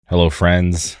Hello,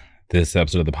 friends. This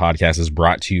episode of the podcast is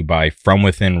brought to you by From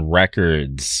Within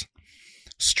Records,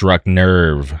 Struck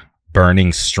Nerve,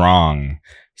 Burning Strong,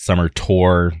 Summer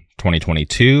Tour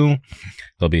 2022.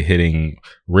 They'll be hitting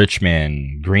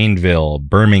Richmond, Greenville,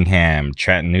 Birmingham,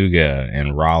 Chattanooga,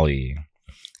 and Raleigh.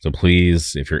 So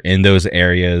please, if you're in those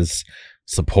areas,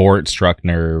 support Struck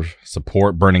Nerve,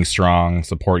 support Burning Strong,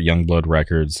 support Youngblood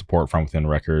Records, support From Within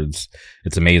Records.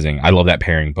 It's amazing. I love that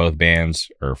pairing. Both bands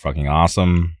are fucking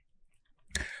awesome.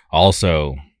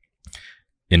 Also,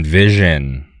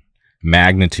 Envision,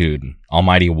 Magnitude,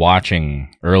 Almighty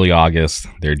Watching, early August.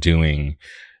 They're doing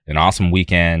an awesome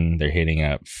weekend. They're hitting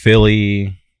up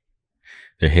Philly.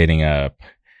 They're hitting up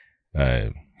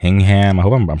Hingham. I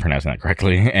hope I'm pronouncing that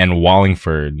correctly. And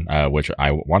Wallingford, which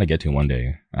I want to get to one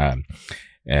day.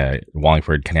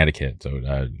 Wallingford, Connecticut.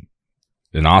 So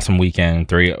an awesome weekend.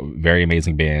 Three very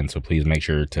amazing bands. So please make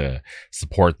sure to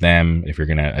support them if you're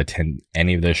going to attend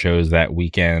any of the shows that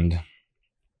weekend.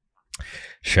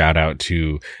 Shout out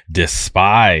to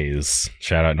Despise.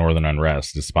 Shout out Northern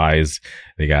Unrest. Despise.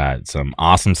 They got some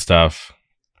awesome stuff,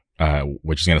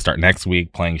 which is going to start next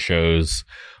week, playing shows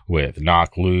with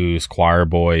Knock Loose, Choir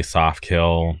Boy, Soft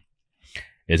Kill.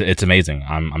 It's amazing.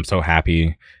 I'm so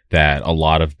happy that a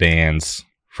lot of bands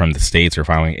from the States are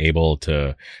finally able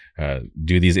to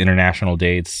do these international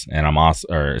dates, and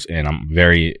I'm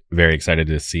very, very excited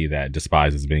to see that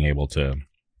Despise is being able to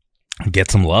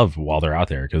get some love while they're out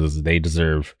there, because they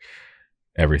deserve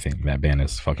everything. That band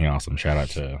is fucking awesome. Shout out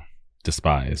to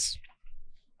Despise.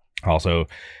 Also,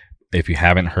 if you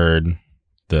haven't heard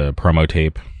the promo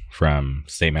tape from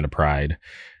Statement of Pride,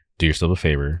 do yourself a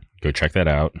favor, go check that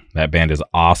out. That band is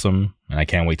awesome, and I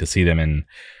can't wait to see them in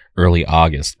early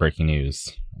August. Breaking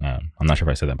news. I'm not sure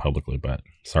if I said that publicly, but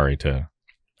sorry to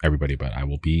everybody, but I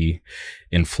will be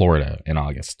in Florida in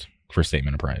August for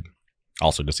Statement of Pride.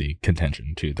 Also to see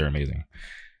Contention too. They're amazing.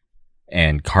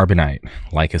 And Carbonite,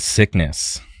 Like a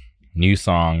Sickness, new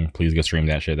song. Please go stream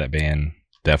that shit. That band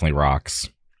definitely rocks.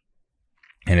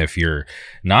 And if you're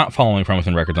not following From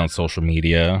Within Records on social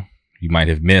media, you might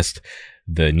have missed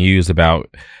the news about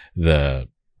the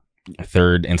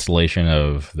third installation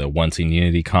of the One Scene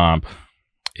Unity comp.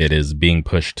 It is being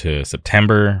pushed to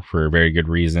September for a very good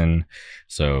reason.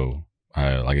 So,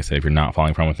 like I said, if you're not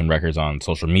following From Within Records on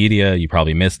social media, you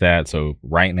probably missed that. So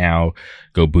right now,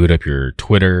 go boot up your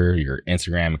Twitter, your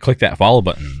Instagram, and click that follow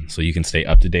button so you can stay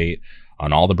up to date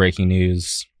on all the breaking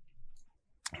news.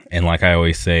 And like I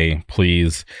always say,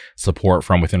 please support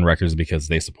From Within Records because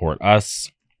they support us.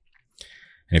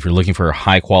 And if you're looking for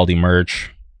high quality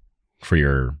merch for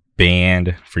your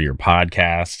band, for your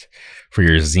podcast, for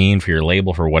your zine, for your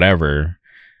label, for whatever,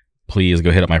 please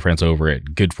go hit up my friends over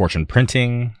at Good Fortune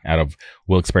Printing out of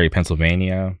Wilkes-Barre,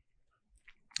 Pennsylvania.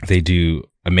 They do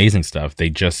amazing stuff. They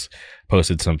just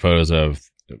posted some photos of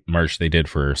merch they did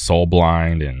for Soul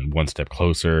Blind and One Step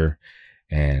Closer,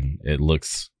 and it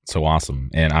looks so awesome.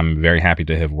 And I'm very happy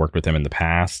to have worked with them in the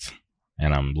past,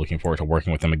 and I'm looking forward to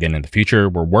working with them again in the future.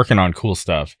 We're working on cool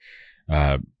stuff.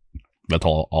 That's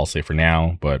all I'll say for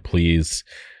now, but please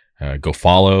go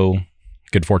follow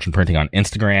Good Fortune Printing on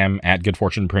Instagram at Good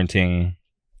Fortune Printing.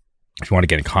 If you want to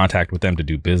get in contact with them to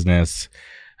do business,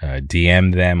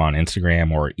 DM them on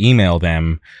Instagram or email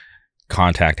them,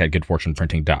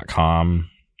 contact@goodfortuneprinting.com.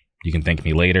 You can thank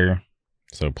me later.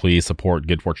 So please support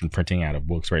Good Fortune Printing out of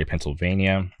Wilkes-Barre,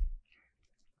 Pennsylvania.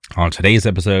 On today's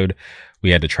episode,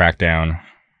 we had to track down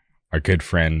our good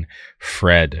friend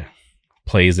Fred.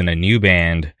 Plays in a new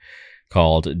band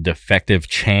called Defective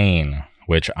Chain,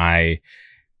 which I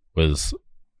was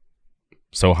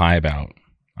so high about.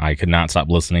 I could not stop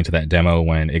listening to that demo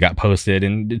when it got posted.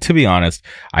 And to be honest,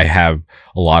 I have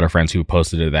a lot of friends who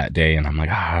posted it that day, and I'm like,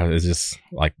 is this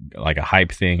like a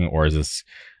hype thing, or is this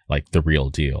like the real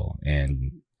deal?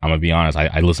 And I'm gonna be honest,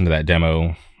 I listened to that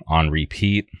demo on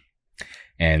repeat,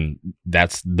 and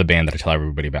that's the band that I tell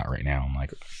everybody about right now. I'm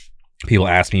like, people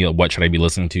ask me, what should I be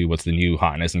listening to? What's the new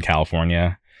hotness in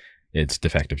California? It's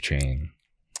Defective Chain.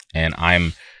 And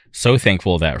I'm so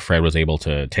thankful that Fred was able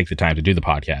to take the time to do the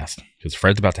podcast, because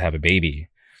Fred's about to have a baby.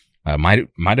 Might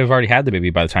have already had the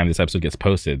baby by the time this episode gets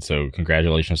posted. So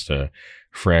congratulations to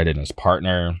Fred and his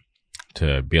partner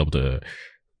to be able to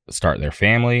start their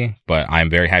family. But I'm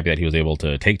very happy that he was able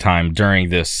to take time during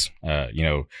this,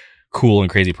 cool and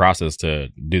crazy process to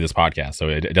do this podcast. So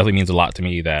it definitely means a lot to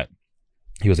me that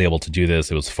he was able to do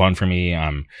this. It was fun for me.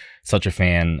 I'm such a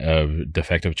fan of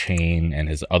Defective Chain and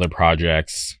his other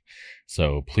projects.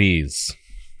 So please,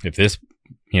 if this,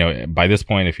 by this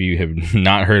point, if you have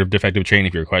not heard of Defective Chain,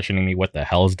 if you're questioning me, what the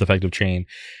hell is Defective Chain?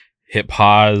 Hit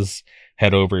pause,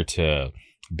 head over to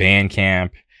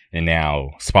Bandcamp, and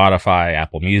now Spotify,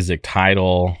 Apple Music,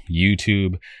 Tidal,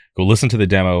 YouTube. Go listen to the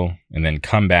demo and then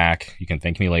come back. You can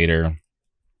thank me later.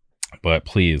 But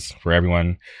please, for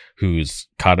everyone who's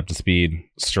caught up to speed,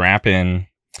 strap in.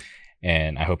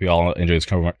 And I hope you all enjoy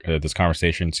this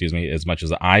conversation, as much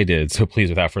as I did. So please,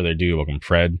 without further ado, welcome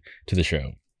Fred to the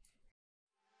show.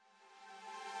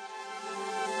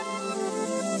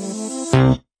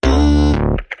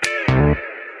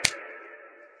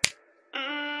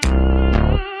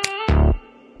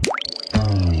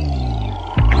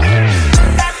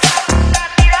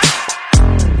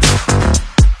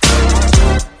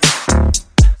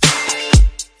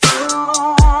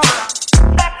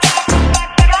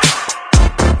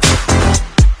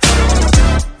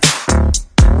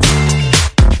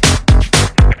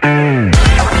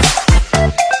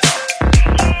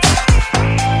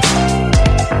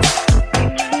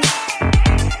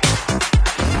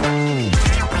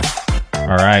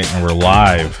 And we're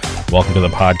live. Welcome to the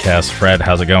podcast, Fred.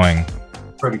 How's it going?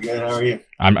 Pretty good. How are you?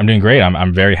 I'm doing great.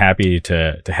 I'm very happy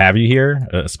to have you here,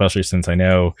 especially since I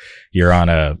know you're on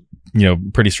a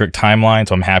pretty strict timeline.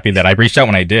 So I'm happy that I reached out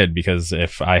when I did, because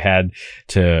if I had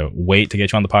to wait to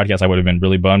get you on the podcast, I would have been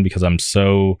really bummed, because I'm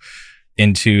so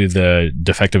into the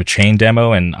Defective Chain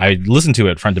demo, and I listened to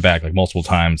it front to back like multiple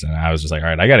times, and I was just like, all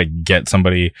right, I got to get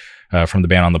somebody from the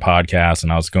band on the podcast.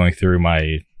 And I was going through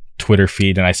my Twitter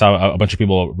feed and I saw a bunch of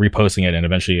people reposting it, and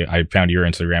eventually I found your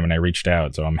Instagram and I reached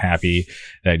out. So I'm happy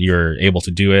that you're able to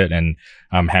do it, and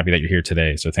I'm happy that you're here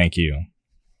today. So thank you.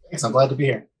 Thanks. I'm glad to be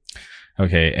here.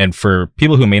 Okay. And for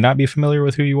people who may not be familiar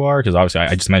with who you are, because obviously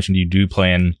I just mentioned you do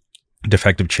play in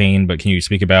Defective Chain, but can you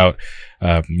speak about,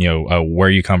 where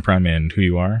you come from and who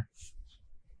you are?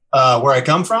 Where I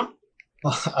come from?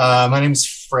 My name's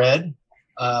Fred,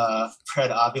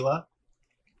 Fred Avila.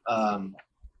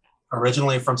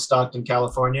 Originally from Stockton,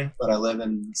 California, but I live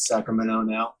in Sacramento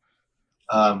now.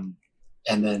 And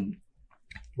then,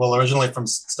 originally from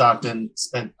Stockton,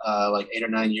 spent like 8 or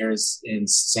 9 years in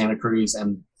Santa Cruz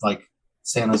and like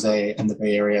San Jose and the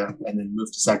Bay Area, and then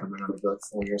moved to Sacramento like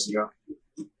 4 years ago.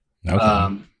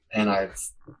 Okay. And I've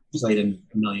played in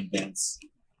a million bands.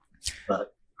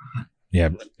 But yeah,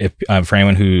 if for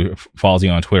anyone who follows you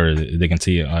on Twitter, they can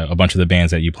see a bunch of the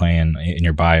bands that you play in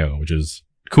your bio, which is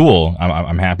cool.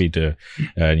 I'm happy to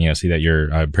see that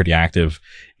you're pretty active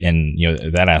in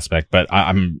that aspect. But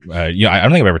I don't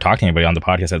think I've ever talked to anybody on the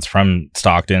podcast that's from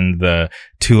Stockton, the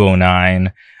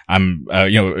 209. I'm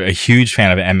a huge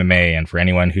fan of MMA, and for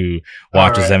anyone who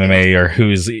watches MMA or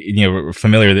who's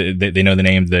familiar, they know the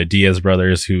name, the Diaz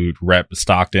brothers, who rep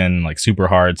Stockton like super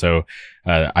hard. So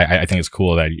I think it's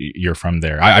cool that you're from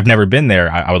there. I've never been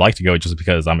there. I would like to go, just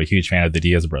because I'm a huge fan of the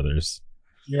Diaz brothers.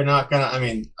 You're not gonna.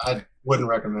 I wouldn't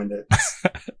recommend it.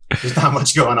 There's not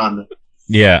much going on there.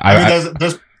 Yeah,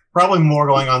 there's probably more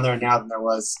going on there now than there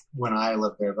was when I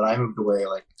lived there, but I moved away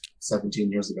like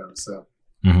 17 years ago. So.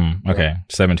 Mm-hmm. Okay,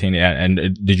 17. Yeah, and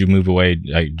did you move away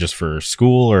just for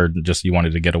school, or just you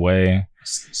wanted to get away?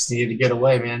 Just needed to get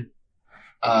away, man.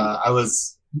 I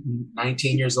was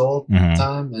 19 years old at the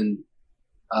time, and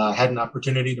had an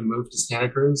opportunity to move to Santa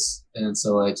Cruz, and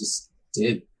so I just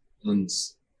did, and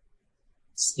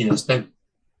spent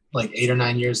like 8 or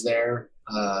 9 years there,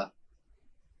 and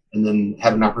then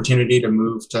had an opportunity to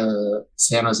move to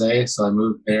San Jose, so I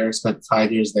moved there, spent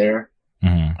 5 years there,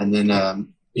 and then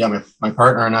my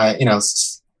partner and I,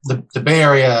 the Bay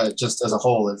Area just as a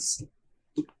whole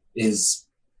is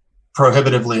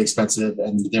prohibitively expensive,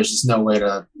 and there's just no way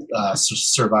to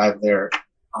survive there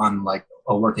on like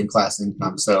a working class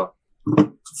income. So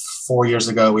 4 years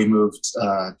ago, we moved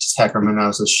to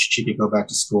Sacramento so she could go back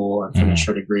to school and finish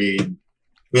her degree. And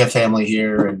we have family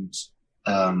here, and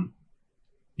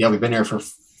we've been here for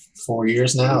 4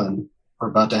 years now, and we're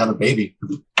about to have a baby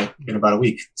in about a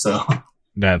week. So.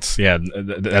 That's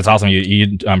awesome.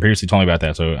 You previously told me about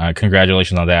that. So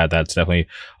congratulations on that. That's definitely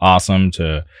awesome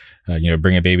to,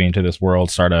 bring a baby into this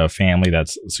world, start a family.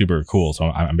 That's super cool. So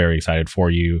I'm very excited for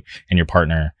you and your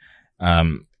partner.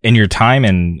 In your time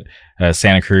in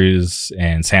Santa Cruz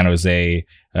and San Jose,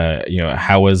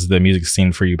 how was the music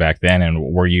scene for you back then? And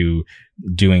were you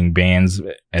doing bands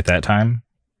at that time?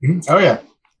 Oh yeah.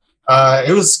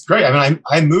 It was great.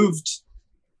 I moved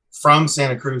from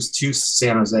Santa Cruz to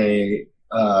San Jose,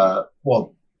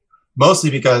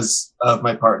 mostly because of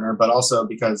my partner, but also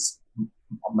because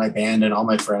my band and all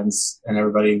my friends and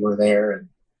everybody were there. And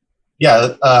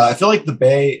I feel like the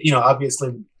Bay,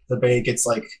 obviously the Bay gets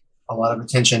like a lot of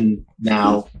attention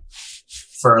now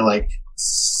for like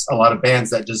a lot of bands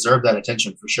that deserve that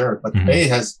attention for sure. But the Bay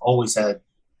has always had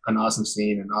an awesome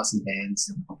scene and awesome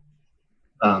bands.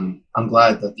 And I'm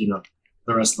glad that,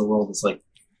 the rest of the world is like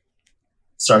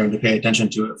starting to pay attention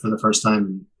to it for the first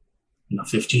time in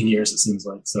 15 years, it seems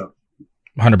like. So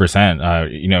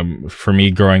 100%. For me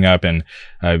growing up and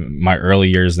my early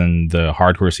years in the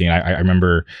hardcore scene, I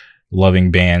remember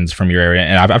loving bands from your area,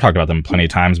 and I've talked about them plenty of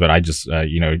times, but I just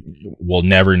will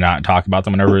never not talk about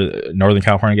them whenever Northern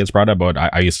California gets brought up. But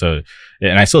I used to,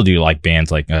 and I still do, like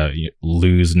bands like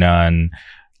Lose None,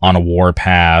 On a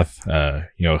Warpath,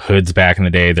 Hoods back in the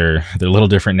day. They're a little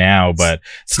different now, but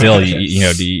still,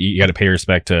 you got to pay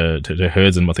respect to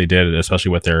Hoods and what they did,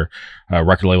 especially with their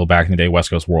record label back in the day, West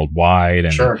Coast Worldwide,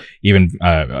 and sure. even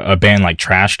a band like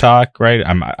Trash Talk, right?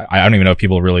 I don't even know if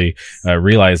people really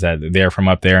realize that they're from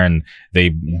up there and they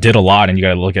did a lot. And you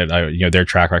got to look at their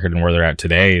track record and where they're at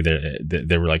today.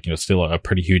 They were like still a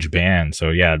pretty huge band. So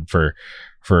yeah, for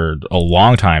a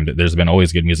long time, there's been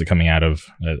always good music coming out of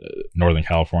Northern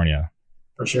California.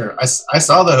 For sure. I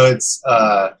saw the Hoods.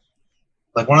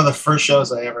 Like one of the first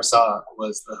shows I ever saw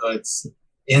was the Hoods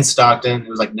in Stockton. It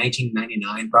was like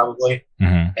 1999 probably.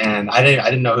 Mm-hmm. And I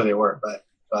didn't know who they were,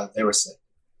 but they were sick.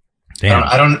 Damn.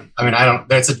 I don't,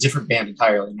 it's a different band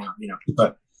entirely now,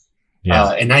 but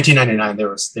yeah. In 1999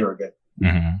 they were good.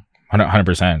 Mm-hmm.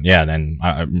 100%. Yeah.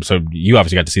 And so you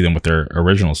obviously got to see them with their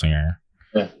original singer.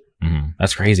 Yeah. Mm-hmm.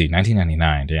 That's crazy.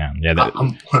 1999. Damn. Yeah.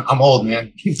 I'm old,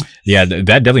 man. Yeah. That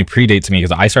definitely predates me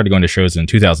because I started going to shows in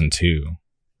 2002.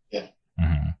 Yeah.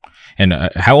 Mm-hmm.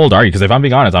 And how old are you? Because if I'm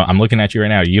being honest, I'm looking at you right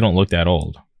now. You don't look that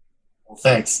old. Well,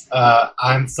 thanks.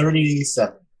 I'm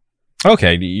 37.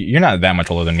 Okay. You're not that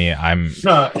much older than me. I'm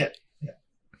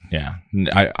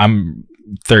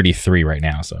 33 right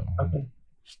now. So, okay.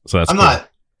 So that's I'm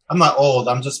not old.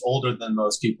 I'm just older than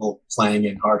most people playing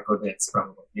in hardcore bands,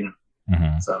 probably,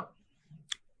 Mm-hmm. So,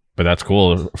 but that's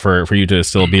cool for you to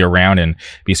still be around and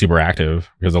be super active,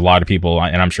 because a lot of people,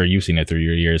 and I'm sure you've seen it through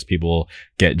your years, people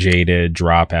get jaded,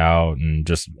 drop out, and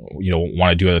just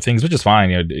want to do other things, which is fine.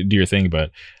 Do your thing.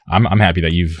 But I'm happy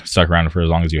that you've stuck around for as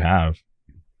long as you have.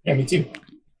 Yeah, me too.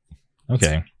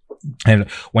 Okay. And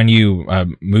when you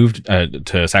moved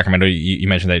to Sacramento, you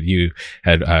mentioned that you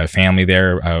had family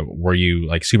there. Were you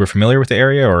like super familiar with the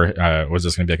area, or was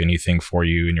this going to be like a new thing for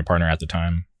you and your partner at the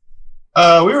time?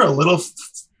 We were a little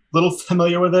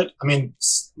familiar with it. I mean,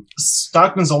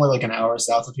 Stockton's only like an hour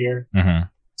south of here. Mm-hmm.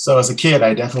 So as a kid,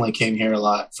 I definitely came here a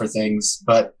lot for things.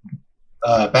 But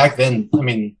back then, I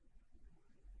mean,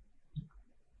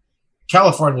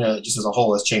 California just as a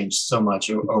whole has changed so much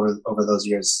over those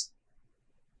years.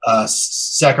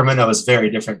 Sacramento is very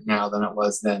different now than it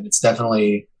was then. It's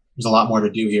definitely, there's a lot more to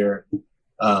do here.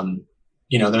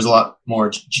 There's a lot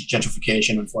more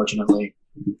gentrification, unfortunately.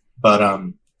 But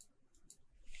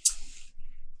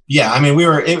yeah, I mean,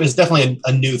 it was definitely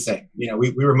a new thing.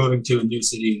 We were moving to a new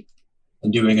city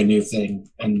and doing a new thing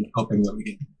and hoping that we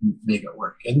could make it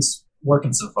work. And it's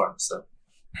working so far. So,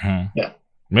 yeah.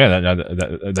 Yeah,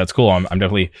 that's cool. I'm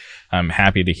definitely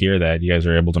happy to hear that you guys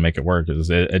are able to make it work.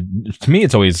 To me,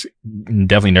 it's always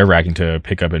definitely nerve-wracking to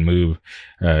pick up and move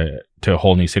to a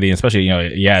whole new city, especially,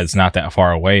 it's not that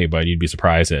far away, but you'd be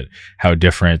surprised at how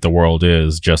different the world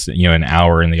is just, an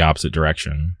hour in the opposite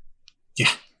direction.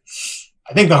 Yeah.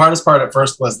 I think the hardest part at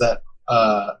first was that,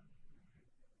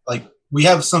 we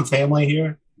have some family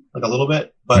here, like a little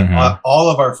bit, but all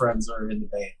of our friends are in the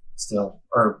Bay still,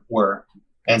 or were.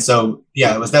 And so,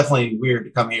 yeah, it was definitely weird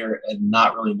to come here and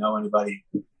not really know anybody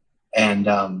and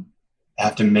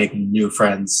have to make new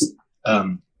friends.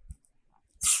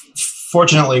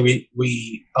 Fortunately,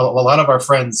 a lot of our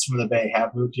friends from the Bay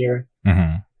have moved here.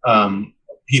 Mm-hmm.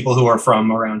 People who are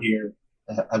from around here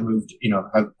have moved,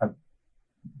 have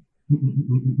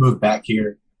moved back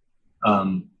here.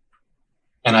 And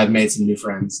I've made some new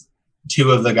friends.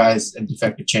 2 of the guys in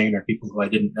Defective Chain are people who I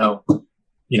didn't know,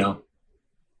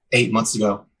 8 months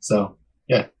ago. So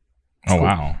yeah. Oh, cool.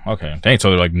 Wow. Okay. Dang. So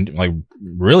they're like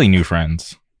really new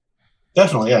friends.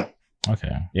 Definitely. Yeah.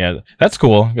 Okay. Yeah. That's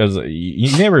cool, because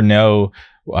you never know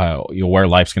where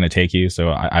life's going to take you. So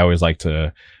I always like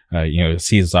to,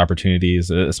 seize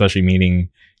opportunities, especially meeting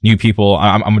new people.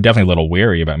 I'm definitely a little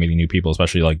wary about meeting new people,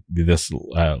 especially like this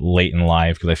late in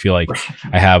life, because I feel like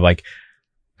I have like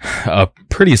a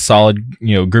pretty solid,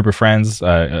 group of friends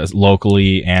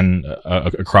locally and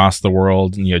across the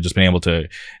world. Just being able to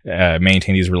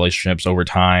maintain these relationships over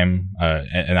time,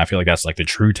 and I feel like that's like the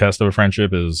true test of a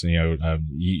friendship is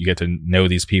you get to know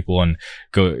these people and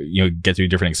go get through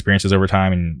different experiences over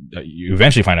time, and you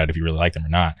eventually find out if you really like them or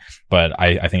not. But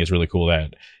I think it's really cool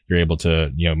that you're able to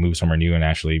move somewhere new and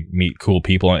actually meet cool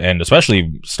people, and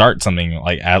especially start something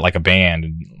like a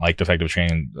band like Defective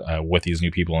Chain with these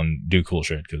new people and do cool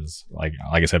shit, because like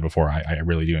I said before, I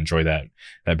really do enjoy that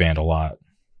band a lot.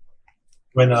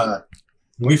 When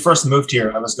we first moved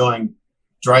here, I was going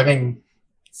driving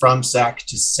from SAC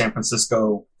to San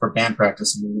Francisco for band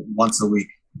practice once a week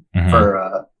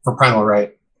for Primal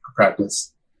Right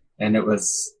practice, and it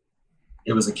was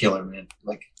a killer, man.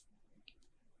 Like,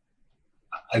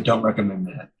 I don't recommend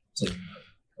that to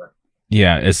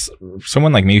Yeah, it's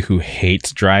someone like me who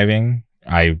hates driving.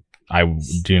 I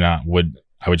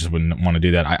just wouldn't want to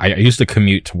do that. I used to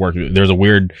commute to work. There's a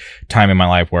weird time in my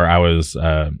life where I was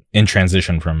in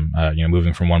transition from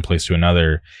moving from one place to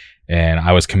another, and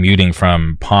I was commuting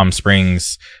from Palm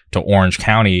Springs to Orange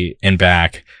County and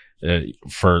back.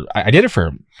 I did it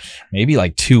for maybe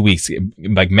like 2 weeks.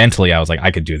 Like, mentally, I was like,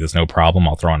 I could do this, no problem.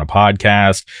 I'll throw on a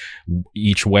podcast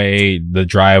each way. The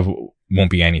drive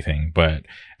won't be anything. But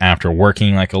after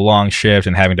working like a long shift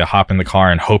and having to hop in the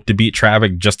car and hope to beat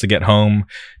traffic just to get home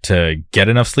to get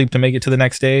enough sleep to make it to the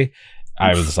next day,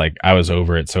 I was like, I was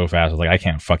over it so fast. I was like, I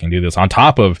can't fucking do this. On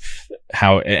top of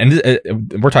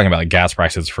we're talking about like gas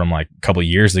prices from like a couple of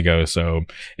years ago, so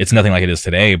it's nothing like it is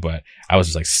today. But I was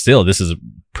just like, still, this is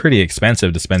pretty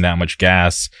expensive to spend that much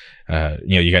gas.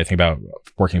 You got to think about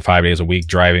working 5 days a week,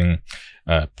 driving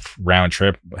round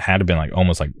trip had to been like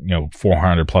almost like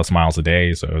 400 plus miles a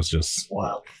day. So it was just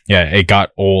wow. Yeah, it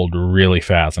got old really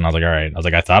fast, and I was like, all right. I was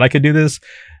like, I thought I could do this,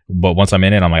 but once I'm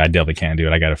in it, I'm like, I definitely can't do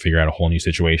it. I got to figure out a whole new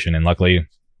situation. And luckily,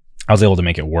 I was able to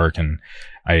make it work, and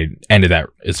I ended that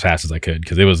as fast as I could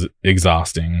because it was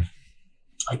exhausting.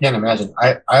 I can't imagine.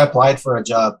 I applied for a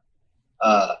job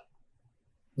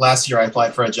last year. I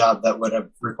applied for a job that would have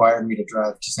required me to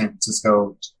drive to San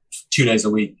Francisco 2 days a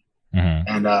week,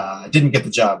 and I didn't get the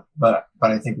job. But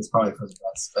I think it's probably for the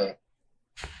best.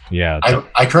 Yeah,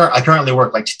 I currently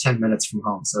work like 10 minutes from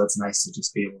home, so it's nice to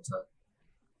just be able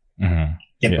to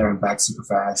get there and back super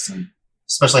fast, and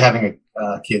especially having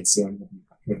a kid soon.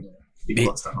 Be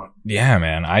close to home. Yeah,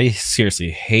 man, I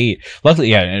seriously hate. Luckily,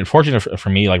 yeah, and fortunate for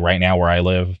me, like right now where I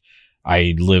live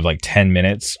like 10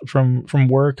 minutes from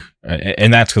work,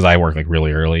 and that's because I work like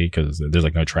really early because there's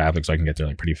like no traffic, so I can get there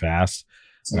like pretty fast.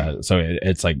 So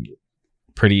it's like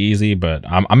pretty easy. But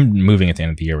I'm moving at the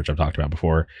end of the year, which I've talked about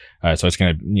before. So it's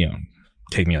gonna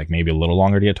take me like maybe a little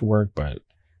longer to get to work, but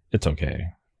it's okay.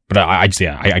 But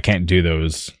I can't do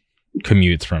those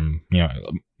commutes from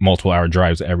multiple hour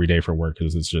drives every day for work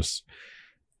because it's just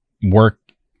work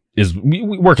is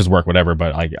work, whatever.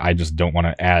 But I just don't want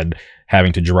to add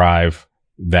having to drive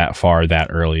that far that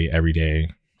early every day.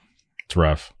 It's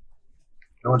rough.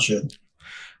 No one should.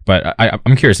 But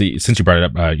I'm curious, since you brought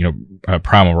it up,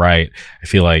 Primal Right, I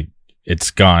feel like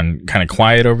it's gone kind of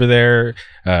quiet over there.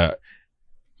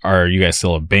 Are you guys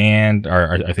still a band?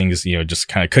 Are things just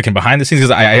kind of cooking behind the scenes? Because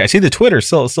I see the Twitter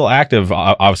still active.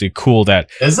 Obviously, cool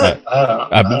that is it.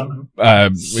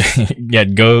 Yeah,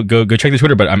 go check the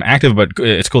Twitter. But I'm active. But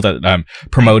it's cool that I'm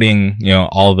promoting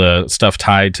all the stuff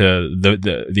tied to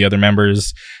the other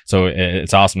members. So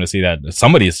it's awesome to see that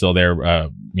somebody is still there.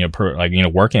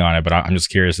 Working on it. But I'm just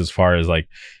curious as far as like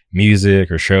music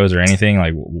or shows or anything,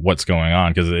 like what's going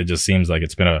on, because it just seems like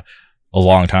it's been a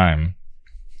long time.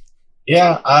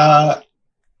 Yeah, I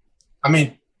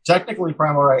mean, technically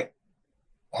Primal Right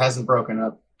hasn't broken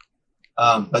up,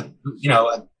 but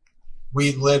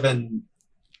we've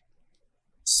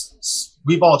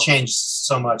all changed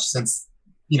so much since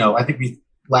I think we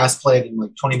last played in like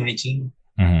 2019,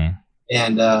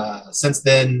 and since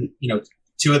then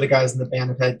two of the guys in the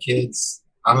band have had kids.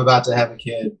 I'm about to have a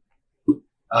kid.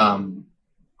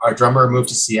 Our drummer moved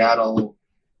to Seattle.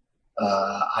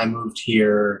 I moved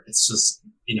here. It's just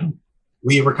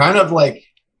we were kind of like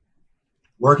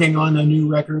working on a new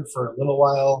record for a little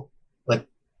while. Like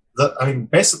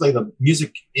basically the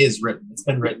music is written. It's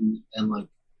been written, and like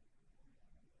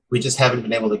we just haven't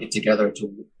been able to get together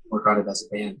to work on it as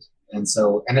a band. And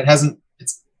so, and it hasn't.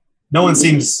 No one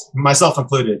seems, myself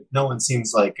included, no one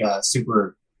seems like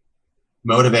super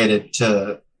motivated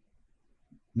to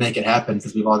make it happen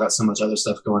because we've all got so much other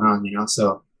stuff going on,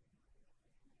 So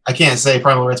I can't say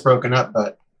Primal Right's broken up,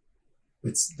 but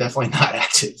it's definitely not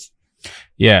active.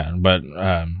 Yeah, but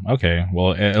okay.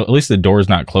 Well, at least the door's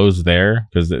not closed there,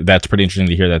 because that's pretty interesting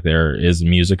to hear that there is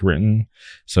music written.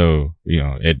 So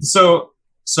it. So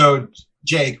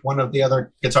Jake, one of the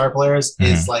other guitar players,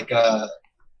 is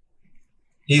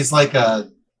he's like a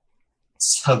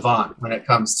savant when it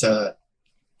comes to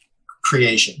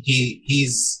creation.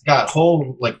 He's got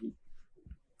whole like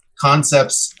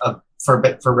concepts for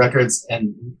records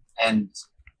and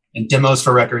demos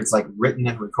for records like written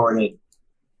and recorded,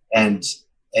 and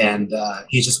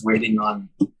he's just waiting on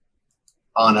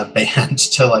a band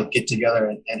to like get together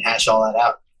and hash all that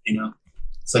out,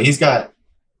 So he's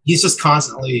just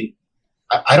constantly,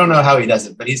 I don't know how he does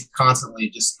it, but he's constantly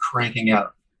just cranking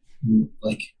out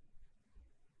like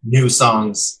new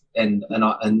songs and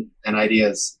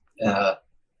ideas.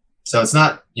 So it's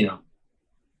not,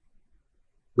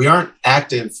 we aren't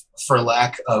active for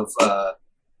lack of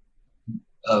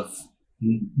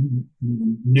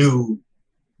new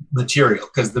material,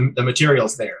 because the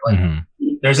material's there. Like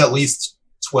there's at least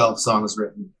 12 songs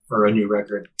written for a new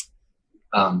record.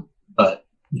 But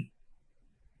let's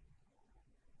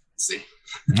see.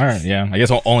 All right, yeah. I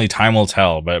guess only time will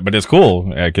tell, but it's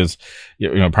cool because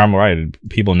Primal Ride,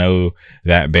 people know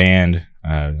that band,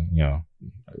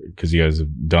 because you guys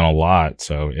have done a lot.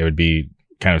 So it would be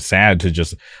kind of sad to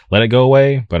just let it go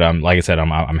away. But like I said,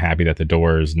 I'm happy that the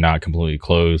door is not completely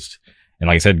closed. And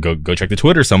like I said, go check the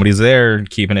Twitter. Somebody's there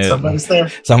keeping it.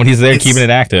 Somebody's there keeping it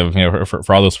active.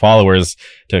 For all those followers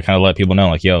to kind of let people know,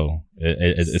 like, yo,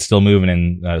 it's still moving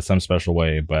in some special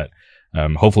way. But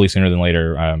hopefully sooner than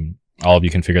later, all of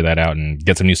you can figure that out and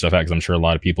get some new stuff out, because I'm sure a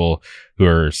lot of people who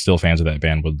are still fans of that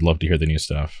band would love to hear the new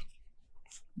stuff.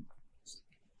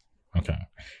 Okay.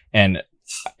 And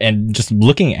just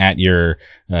looking at your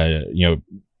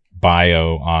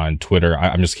bio on Twitter,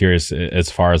 I'm just curious, as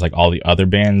far as like all the other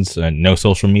bands, no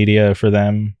social media for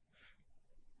them?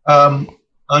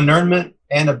 Unurnment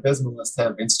and Abysmalist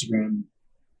have Instagrams.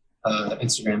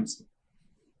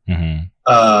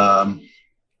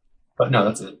 But no,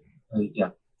 that's it. Yeah.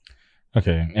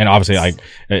 Okay. And obviously,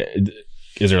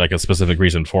 is there like a specific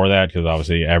reason for that? Because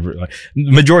obviously,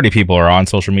 majority of people are on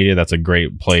social media. That's a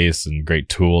great place and great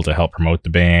tool to help promote the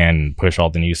band and push all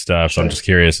the new stuff. So I'm just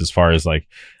curious, as far as like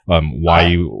why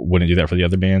you wouldn't do that for the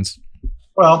other bands.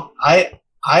 Well, I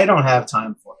don't have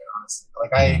time for it, honestly.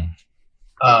 Like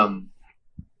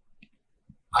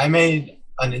I made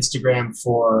an Instagram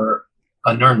for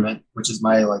Unurnment, which is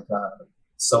my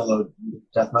solo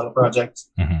death metal project.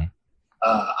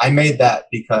 I made that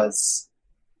because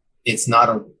it's not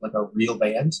a real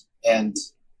band, and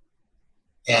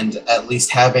at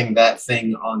least having that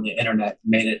thing on the internet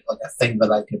made it like a thing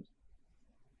that I could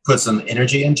put some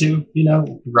energy into,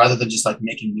 rather than just like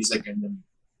making music and then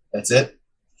that's it.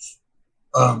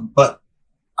 But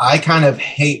I kind of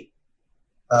hate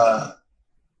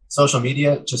social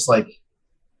media, just like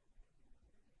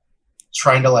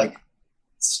trying to like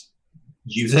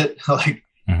use it. Like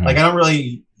I don't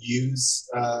really use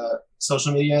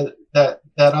social media that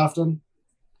often,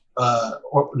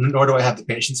 nor do I have the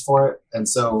patience for it. And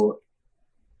so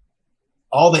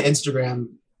all the Instagram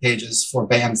pages for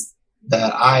bands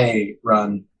that I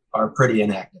run are pretty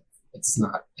inactive. It's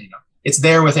not, it's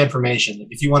there with information.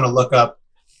 If you want to look up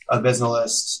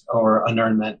Abysmalist or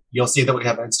Unurnment, you'll see that we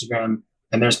have Instagram,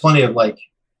 and there's plenty of like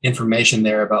information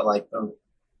there about like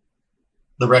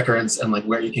the records and like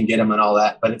where you can get them and all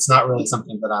that. But it's not really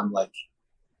something that I'm like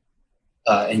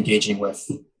engaging with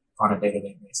on a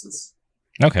day-to-day basis.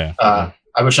 Okay.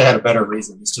 I wish I had a better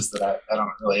reason. It's just that I don't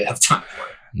really have time for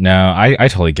it. No, I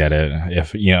totally get it.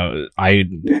 If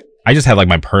I just have like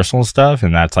my personal stuff,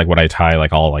 and that's like what I tie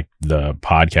like all like the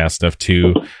podcast stuff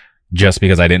to, just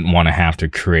because I didn't want to have to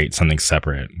create something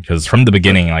separate. Because from the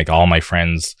beginning, like all my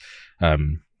friends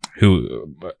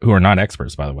who are not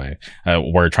experts, by the way,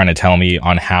 were trying to tell me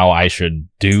on how I should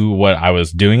do what I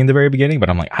was doing in the very beginning. But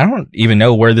I'm like, I don't even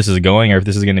know where this is going or if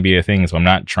this is going to be a thing. So I'm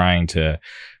not trying to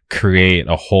create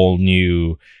a whole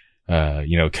new,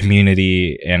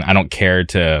 community. And I don't care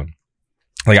to,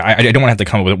 like, I don't want to have to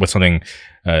come up with something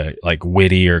like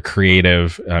witty or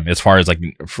creative as far as like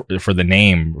for the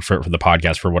name for the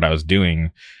podcast, for what I was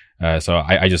doing. So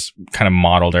I just kind of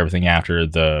modeled everything after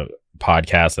the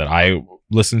podcast that I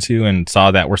listened to and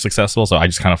saw that were successful. So I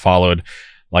just kind of followed,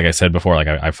 like I said before, like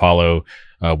I follow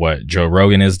what Joe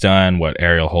Rogan has done, what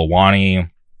Ariel Helwani,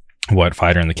 what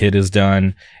Fighter and the Kid has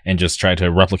done, and just try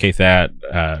to replicate that,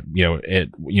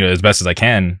 as best as I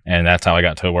can. And that's how I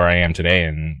got to where I am today.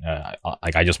 And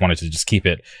I just wanted to just keep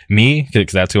it me,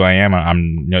 because that's who I am.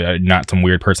 I'm not some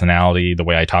weird personality. The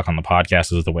way I talk on the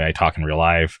podcast is the way I talk in real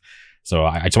life. So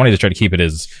I just wanted to try to keep it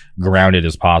as grounded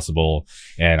as possible.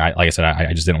 And like I said,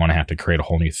 I just didn't want to have to create a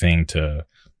whole new thing to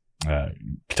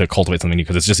cultivate something new,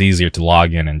 because it's just easier to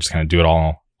log in and just kind of do it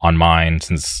all on mine,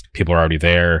 since people are already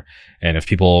there. And if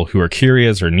people who are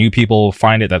curious or new people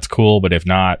find it, that's cool. But if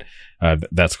not,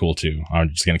 that's cool too. I'm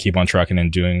just going to keep on trucking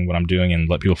and doing what I'm doing and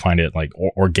let people find it like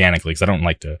organically, because I don't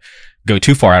like to go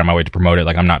too far out of my way to promote it.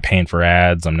 Like, I'm not paying for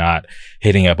ads. I'm not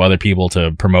hitting up other people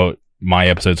to promote my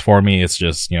episodes for me. It's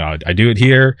just, I do it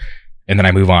here and then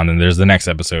I move on, and there's the next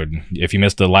episode. If you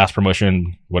missed the last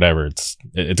promotion, whatever,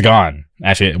 it's gone.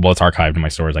 Actually, well, it's archived in my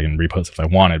stores. I can repost if I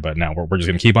wanted, but now we're just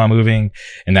going to keep on moving,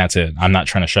 and that's it. I'm not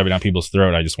trying to shove it down people's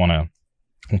throat. I just want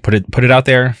to put it out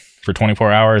there for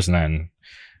 24 hours and then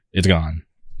it's gone,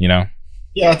 Yeah,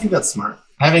 I think that's smart.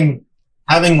 Having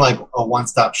having like a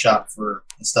one-stop shop for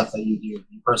the stuff that you do,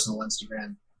 your personal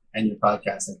Instagram and your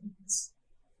podcast, I think is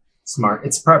smart.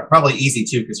 It's probably easy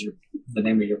too because the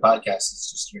name of your podcast is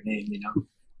just your name,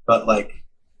 But like,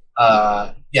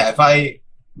 yeah, if I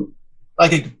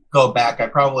could go back, I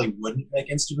probably wouldn't make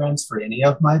Instagrams for any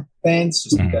of my bands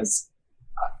just because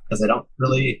I don't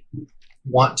really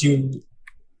want to.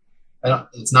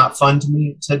 It's not fun to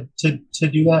me to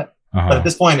do that. But at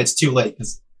this point, it's too late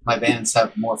because my bands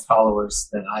have more followers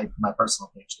than my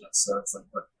personal page does. So it's like,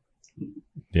 what?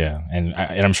 Yeah, and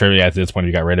I'm sure at this point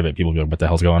you got rid of it. People go, "What the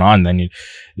hell's going on?" Then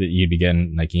you'd be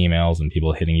getting like emails and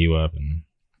people hitting you up, and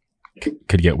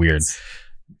could get weird.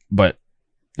 But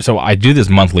so I do this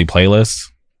monthly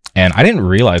playlist, and I didn't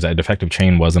realize that Defective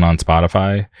Chain wasn't on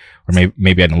Spotify, or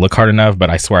maybe I didn't look hard enough. But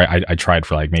I swear I tried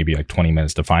for like maybe like 20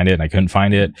 minutes to find it, and I couldn't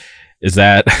find it. Is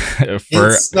that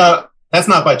for? That's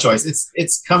not by choice.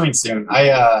 It's coming soon.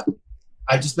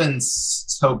 I've just been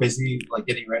so busy like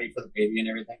getting ready for the baby and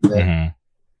everything that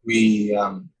we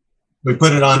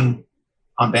put it on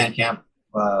Bandcamp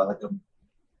like a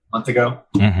month ago,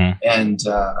 and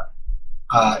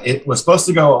it was supposed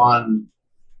to go on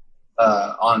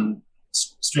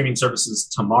streaming services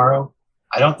tomorrow.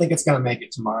 I don't think it's going to make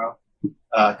it tomorrow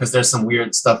because there's some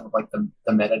weird stuff with like the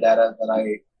metadata that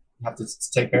I have to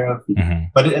take care of.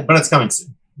 But it's coming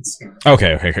soon.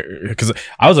 Okay. Because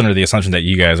I was under the assumption that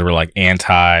you guys were like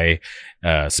anti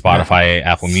Spotify,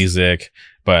 Apple Music,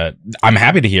 but I'm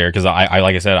happy to hear because I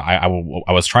like I said, I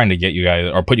was trying to get you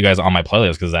guys or put you guys on my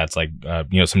playlist because that's like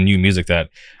some new music that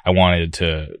I wanted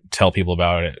to tell people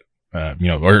about it.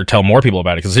 Or tell more people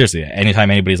about it. Because seriously,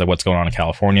 anytime anybody's like, "What's going on in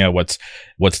California? What's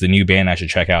the new band I should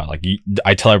check out?" Like,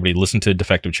 I tell everybody, listen to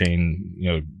Defective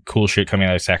Chain. Cool shit coming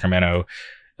out of Sacramento.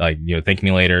 Like, Thank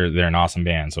Me Later. They're an awesome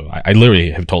band. So I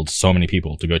literally have told so many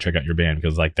people to go check out your band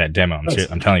because like that demo,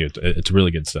 I'm telling you, it's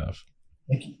really good stuff.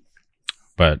 Thank you.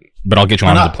 But I'll get you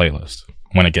on the playlist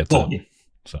when it gets up.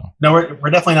 So no,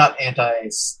 we're definitely not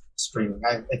anti-streaming.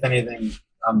 If anything,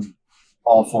 I'm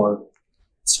all for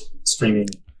streaming.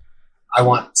 I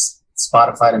want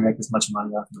Spotify to make as much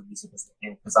money off of music as they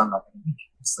can because I'm not going to make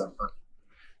it. So.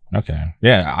 Okay.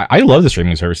 Yeah, I love the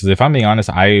streaming services. If I'm being honest,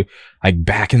 I like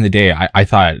back in the day, I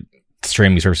thought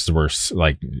streaming services were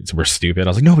stupid. I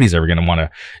was like, nobody's ever going to want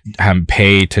to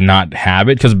pay to not have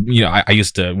it because we all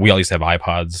used to have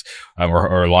iPods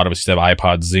or a lot of us used to have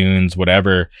iPods, Zunes,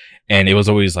 whatever, and it was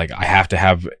always like I have to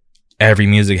have every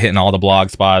music hitting all the blog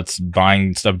spots,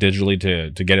 buying stuff digitally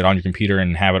to get it on your computer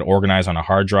and have it organized on a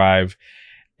hard drive.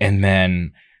 And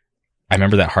then I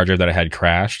remember that hard drive that I had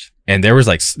crashed, and there was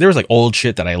like old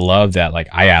shit that I love that like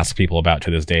I ask people about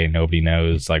to this day and nobody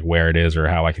knows like where it is or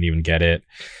how I can even get it.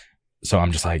 So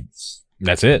I'm just like,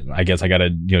 that's it. I guess I got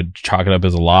to chalk it up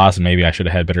as a loss, and maybe I should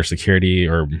have had better security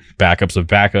or backups of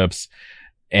backups.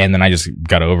 And then I just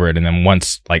got over it. And then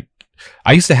once like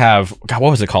I used to have, God, what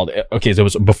was it called? Okay, so it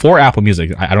was before Apple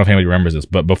Music. I don't know if anybody remembers this,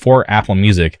 but before Apple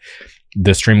Music,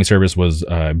 the streaming service was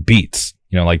Beats.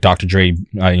 Like Dr. Dre,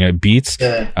 Beats.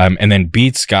 Yeah. And then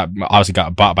Beats obviously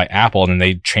got bought by Apple, and then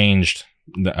they changed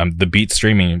the Beats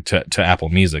streaming to Apple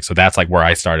Music. So that's like where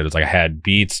I started. It's like I had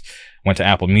Beats, went to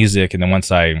Apple Music, and then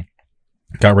once I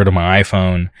got rid of my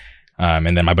iPhone,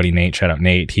 and then my buddy Nate, shout out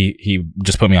Nate, he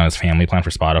just put me on his family plan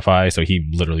for Spotify. So he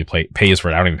literally pays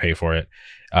for it. I don't even pay for it.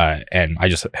 And I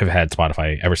just have had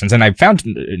Spotify ever since. And I found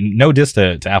no diss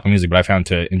to Apple Music, but I found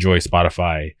to enjoy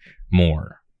Spotify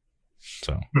more.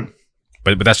 So,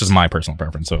 but that's just my personal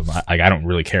preference. So I don't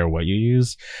really care what you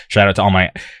use. Shout out to all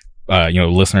my,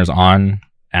 listeners on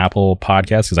Apple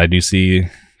Podcasts, because I do see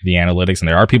the analytics and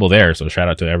there are people there. So shout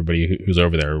out to everybody who's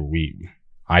over there.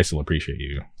 I still appreciate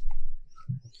you.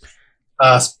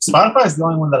 Spotify is the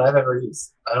only one that I've ever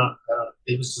used. I don't,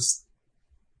 it was just,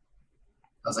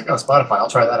 I was like, oh, Spotify, I'll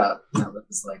try that out. That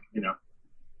was like,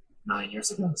 9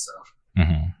 years ago. So.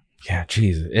 Yeah,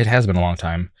 geez, it has been a long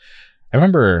time. I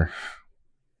remember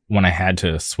when I had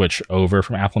to switch over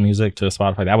from Apple Music to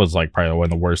Spotify. That was like probably one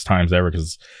of the worst times ever,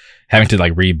 because having to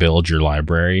like rebuild your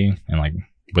library and like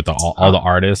with all the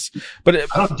artists. But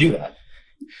I don't do that.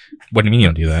 What do you mean you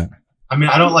don't do that? I mean,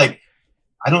 I don't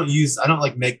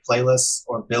make playlists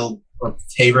or build or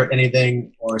favorite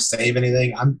anything or save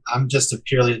anything. I'm just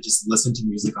purely listen to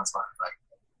music on Spotify.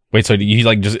 Wait, so do you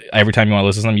like just every time you want to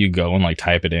listen to them, you go and like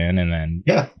type it in and then?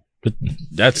 Yeah.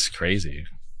 That's crazy.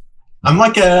 I'm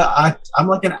like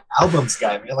an albums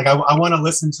guy, man. Like I want to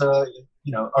listen to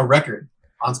a record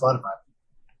on Spotify.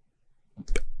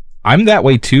 I'm that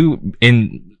way too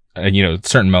in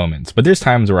certain moments, but there's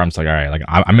times where I'm just like, all right, like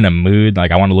I'm in a mood,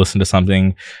 like I want to listen to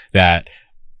something that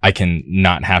I can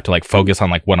not have to like focus on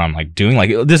like what I'm like doing.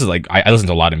 Like this is like I listen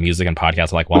to a lot of music and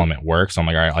podcasts like while I'm at work. So I'm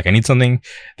like, all right, like I need something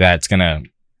that's gonna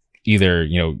either,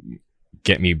 you know,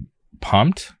 get me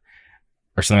pumped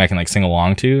or something I can like sing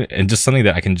along to, and just something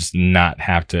that I can just not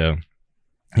have to,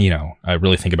 you know,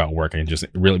 really think about work. I can just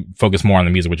really focus more on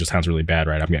the music, which just sounds really bad,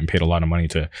 right? I'm getting paid a lot of money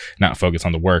to not focus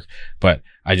on the work, but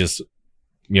I just,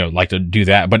 you know, like to do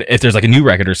that. But if there's like a new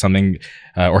record or something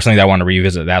that I want to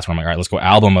revisit, that's when I'm like, all right, let's go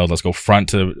album mode. Let's go front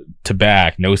to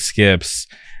back, no skips.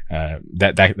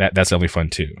 That's definitely fun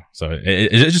too. So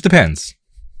it just depends.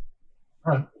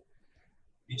 All right.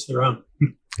 Each their own.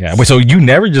 Yeah. So you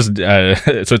never just,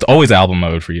 so it's always album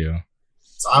mode for you.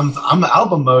 So I'm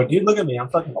album mode, dude. Look at me. I'm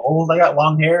fucking old. I got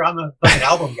long hair. I'm a fucking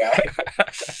album guy.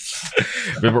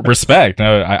 Respect.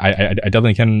 No, I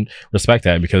definitely can respect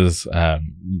that, because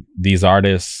these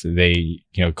artists, they,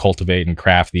 you know, cultivate and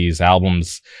craft these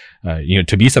albums, you know,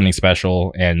 to be something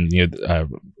special. And, you know,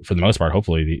 for the most part,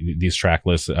 hopefully these track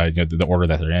lists, you know, the order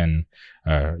that they're in,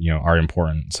 you know, are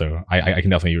important. So I can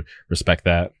definitely respect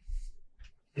that.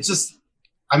 It's just,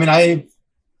 I mean, I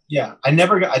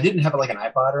didn't have like an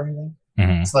iPod or anything.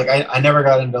 Mm-hmm. It's like I never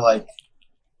got into like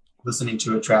listening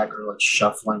to a track or like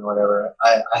shuffling or whatever.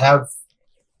 I have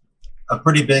a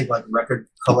pretty big like record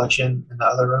collection in the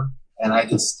other room, and I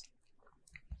just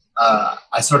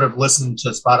I sort of listen to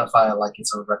Spotify like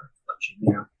it's a record collection,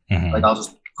 you know. Mm-hmm. Like I'll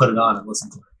just put it on and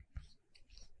listen to it.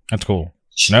 That's cool.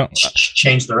 No,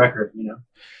 change the record, you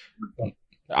know.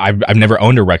 I've never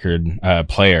owned a record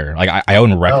player. Like I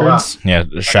own records. Oh, wow.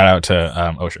 Yeah. Shout out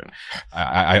to oh shit,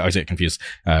 I always get confused.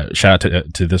 Shout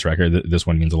out to this record. This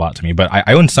one means a lot to me. But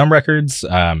I own some records,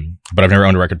 but I've never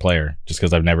owned a record player, just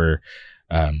because I've never.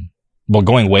 Well,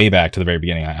 going way back to the very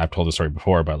beginning, I've told this story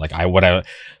before, but like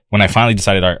when I finally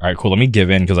decided, all right, cool, let me give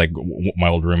in, because like my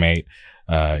old roommate.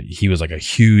 He was like a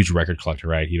huge record collector,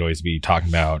 right? He'd always be talking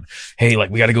about, hey, like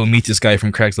we got to go meet this guy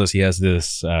from Craigslist. He has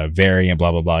this variant,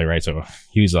 blah, blah, blah, right? So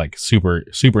he was like super,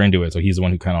 super into it. So he's the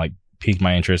one who kind of like piqued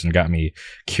my interest and got me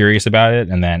curious about it.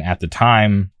 And then at the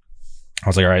time, I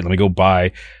was like, all right, let me go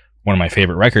buy one of my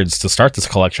favorite records to start this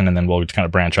collection, and then we'll just kind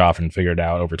of branch off and figure it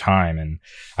out over time. And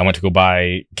I went to go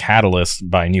buy Catalyst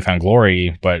by New Found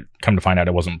Glory, but come to find out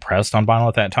it wasn't pressed on vinyl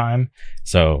at that time.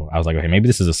 So I was like, okay, maybe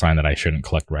this is a sign that I shouldn't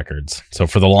collect records. So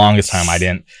for the longest time, I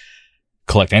didn't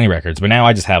collect any records, but now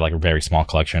I just have like a very small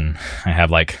collection. I have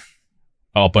like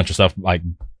a bunch of stuff, like,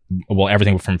 well,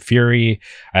 everything from Fury.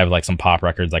 I have like some pop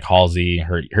records, like Halsey,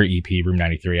 her EP, Room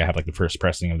 93. I have like the first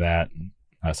pressing of that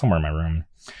somewhere in my room.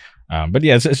 But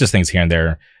yeah, it's just things here and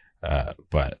there.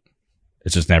 But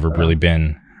it's just never really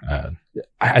been,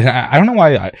 I don't know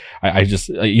why I just,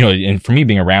 you know, and for me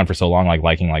being around for so long, like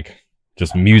liking like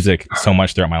just music so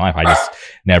much throughout my life, I just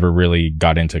never really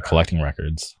got into collecting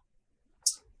records.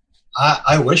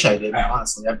 I wish I did,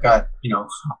 honestly. I've got, you know,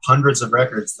 hundreds of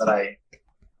records that I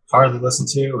hardly listen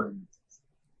to. And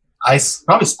I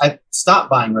stopped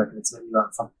buying records maybe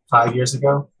about 5 years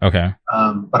ago. Okay.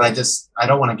 But I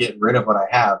don't want to get rid of what I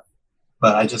have.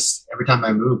 But every time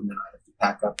I move, then I have to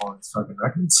pack up all these fucking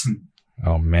records.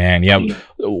 Oh man, yeah.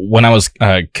 When I was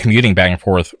commuting back and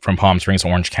forth from Palm Springs to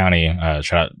Orange County,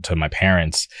 shout out to my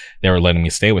parents, they were letting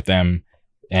me stay with them,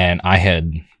 and I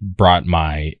had brought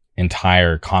my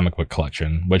entire comic book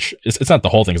collection, which it's not the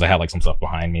whole thing, because I have like some stuff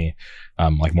behind me,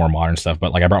 like more modern stuff,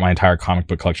 but like I brought my entire comic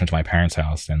book collection to my parents'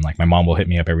 house, and like my mom will hit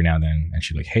me up every now and then, and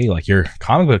she's like, hey, like your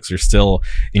comic books are still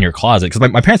in your closet,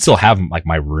 because my parents still have like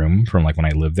my room from like when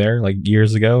I lived there like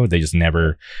years ago. They just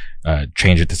never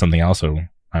changed it to something else, so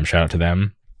shout out to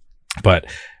them. But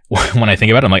when I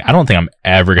think about it, I'm like, I don't think I'm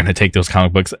ever going to take those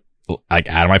comic books like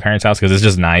out of my parents' house, because it's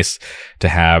just nice to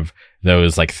have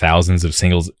those like thousands of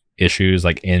singles issues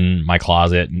like in my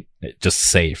closet, just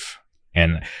safe.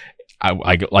 And I'm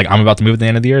about to move at the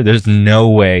end of the year. There's no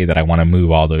way that I want to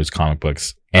move all those comic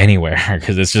books anywhere,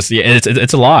 because it's just,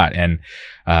 it's a lot. And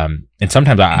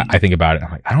sometimes I think about it,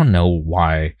 I'm like, I don't know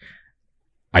why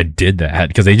I did that,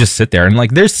 because they just sit there, and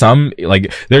like there's some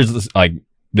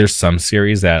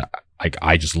series that like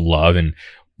I just love and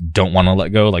don't want to let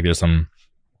go. Like there's some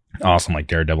awesome like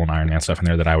Daredevil and Iron Man stuff in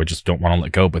there that I would just don't want to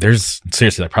let go. But there's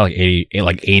seriously like probably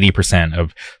 80%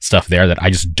 of stuff there that I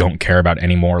just don't care about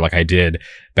anymore, like I did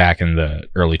back in the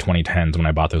early 2010s when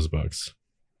I bought those books.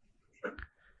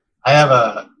 I have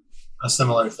a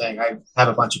similar thing. I have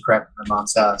a bunch of crap at my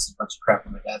mom's house, a bunch of crap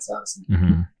at my dad's house.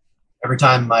 And every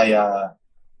time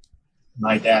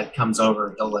my dad comes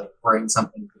over, he'll like bring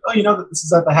something. Oh, you know that this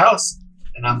is at the house?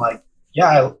 And I'm like,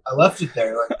 yeah, I left it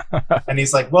there. Like, and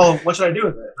he's like, well, what should I do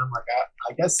with it? And I'm like,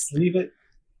 I guess leave it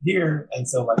here. And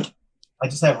so like, I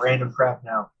just have random crap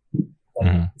now.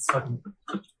 Like, it's fucking.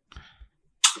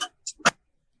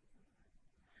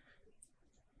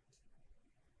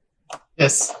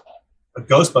 this a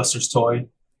Ghostbusters toy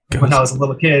when I was a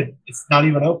little kid. It's not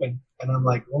even open, and I'm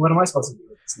like, well, what am I supposed to do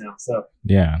with this now? So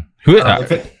yeah,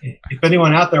 if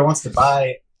anyone out there wants to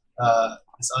buy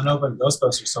this unopened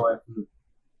Ghostbusters toy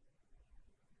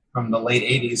from the late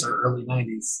 80s or early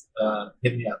 90s,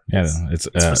 hit me up. Yeah, it's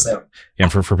for sale. Yeah,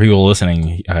 and for people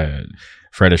listening,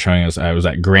 Fred is showing us. I was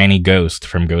at Granny Ghost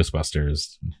from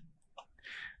Ghostbusters.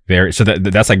 So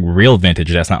that's like real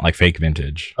vintage. That's not like fake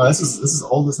vintage. Oh, this is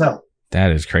old as hell.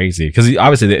 That is crazy because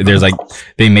obviously there's like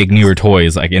they make newer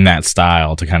toys like in that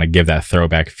style to kind of give that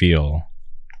throwback feel.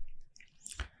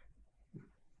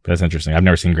 That's interesting. I've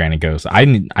never seen Granny Ghost. I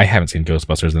haven't seen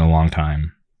Ghostbusters in a long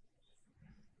time.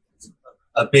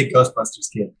 A big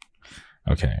Ghostbusters kid.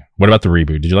 Okay. What about the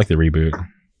reboot? Did you like the reboot?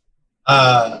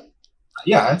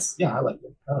 Yeah, I like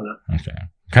it. I don't know. Okay.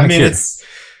 I mean,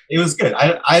 it was good.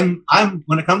 I'm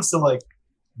when it comes to like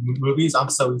movies, I'm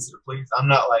so easy to please. I'm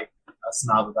not like a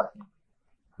snob about it.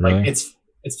 Like really?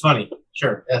 It's funny.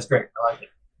 Sure, that's great. I like it.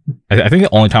 I think the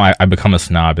only time I become a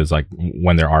snob is like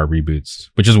when there are reboots,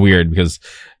 which is weird because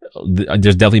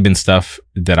there's definitely been stuff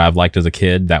that I've liked as a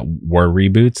kid that were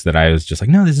reboots that I was just like,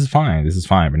 no, this is fine.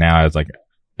 But now I was like,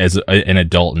 as an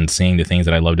adult and seeing the things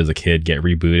that I loved as a kid get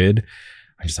rebooted,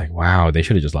 I'm just like, wow, they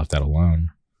should have just left that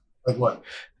alone. Like what?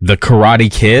 The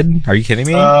Karate Kid? Are you kidding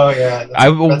me? Oh yeah. I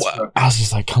was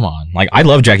just like, come on. Like I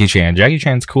love Jackie Chan. Jackie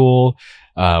Chan's cool.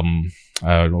 What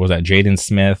was that? Jaden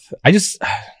Smith. I just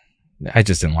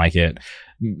didn't like it.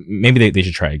 Maybe they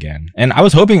should try again. And I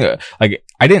was hoping, like,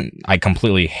 I didn't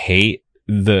completely hate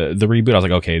the reboot. I was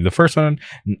like, okay, the first one,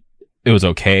 it was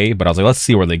okay, but I was like, let's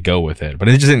see where they go with it. But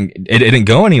it just didn't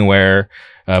go anywhere.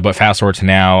 But fast forward to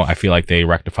now, I feel like they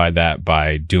rectified that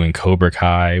by doing Cobra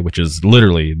Kai, which is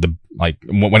literally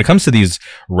when it comes to these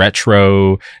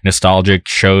retro nostalgic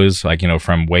shows, like, you know,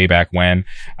 from way back when,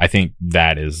 I think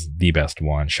that is the best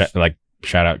one.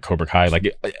 Shout out Cobra Kai.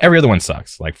 Like every other one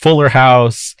sucks. Like Fuller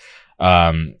House,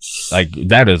 like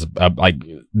that is like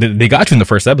they got you in the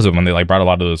first episode when they like brought a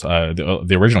lot of those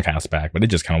the original cast back, but it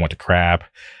just kind of went to crap.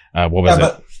 What was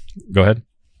it? Go ahead.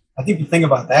 I think the thing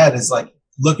about that is like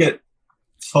look at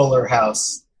Fuller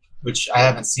House, which I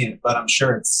haven't seen it, but I'm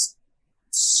sure it's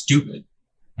stupid.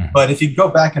 Mm-hmm. But if you go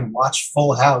back and watch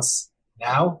Full House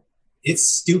now, it's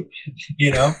stupid,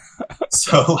 you know.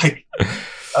 So like,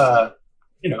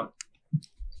 you know.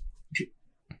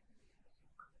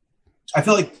 I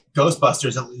feel like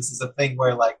Ghostbusters at least is a thing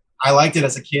where like I liked it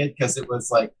as a kid because it was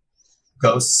like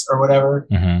ghosts or whatever.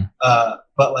 Mm-hmm.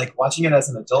 But like watching it as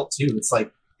an adult too, it's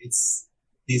like it's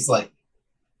these like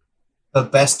the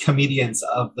best comedians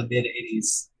of the mid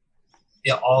 '80s,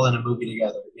 all in a movie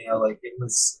together. You know, like it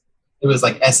was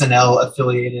like SNL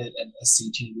affiliated and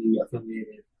SCTV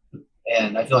affiliated,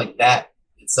 and I feel like that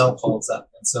itself holds up.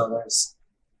 And so there's,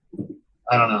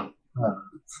 I don't know.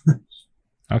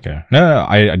 Okay. No,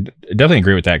 I definitely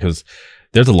agree with that because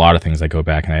there's a lot of things I go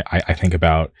back and I think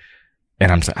about, and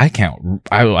I'm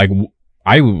like,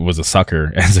 I was a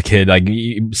sucker as a kid, like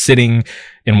sitting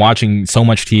and watching so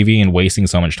much TV and wasting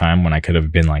so much time when I could have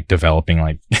been like developing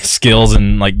like skills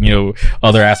and like, you know,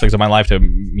 other aspects of my life to,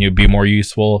 you know, be more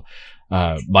useful.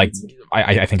 Like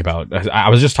I think about, I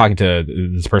was just talking to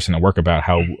this person at work about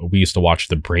how we used to watch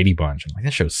the Brady Bunch. I'm like,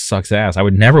 that show sucks ass. I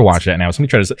would never watch that now. If somebody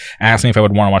tried to ask me if I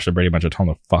would want to watch the Brady Bunch, I'd tell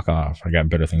them to fuck off. I got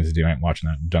better things to do. I ain't watching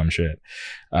that dumb shit.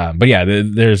 But yeah,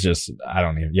 there's just, I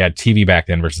don't even, TV back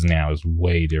then versus now is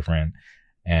way different.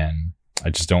 And I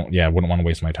just wouldn't want to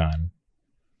waste my time.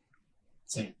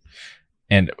 Same.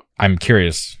 And I'm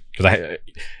curious because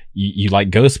you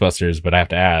like Ghostbusters, but I have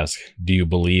to ask, do you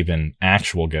believe in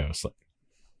actual ghosts?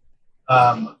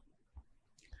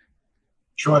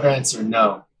 Short answer,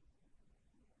 no.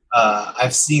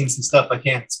 I've seen some stuff I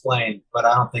can't explain, but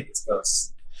I don't think it's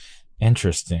ghosts.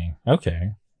 Interesting.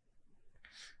 Okay.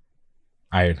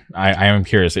 I am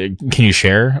curious. Can you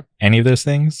share any of those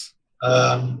things?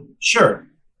 Sure.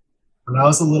 When I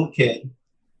was a little kid,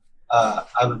 I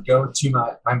would go to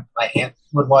my aunt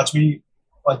would watch me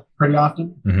like pretty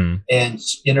often, mm-hmm. and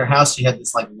in her house she had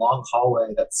this like long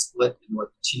hallway that split in like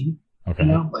T. Okay. You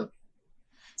know, like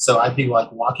so I'd be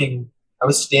like walking. I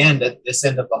would stand at this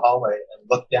end of the hallway and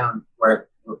look down where it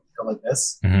would go like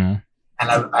this, mm-hmm.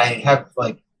 and I have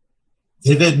like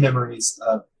vivid memories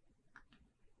of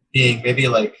being maybe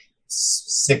like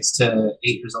 6 to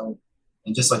 8 years old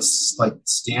and just like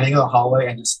standing in the hallway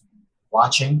and just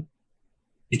watching,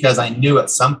 because I knew at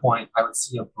some point I would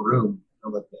see a broom go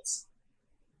like this.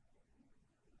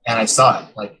 And I saw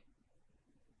it. Like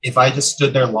if I just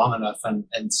stood there long enough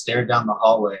and stared down the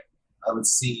hallway, I would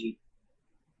see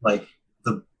like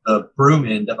the broom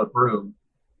end of a broom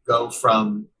go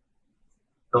from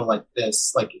go like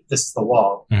this, like this is the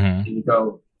wall, and you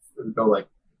go like.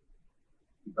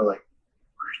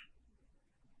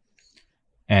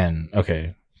 And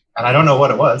okay. And I don't know what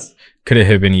it was. Could it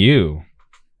have been you?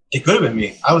 It could have been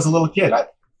me. I was a little kid.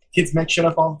 Kids make shit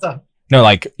up all the time. No,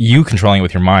 like you controlling it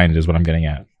with your mind is what I'm getting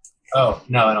at. Oh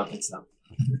no, I don't think so.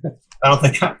 I don't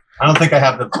think I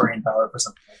have the brain power for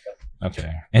something like that.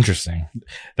 Okay, interesting.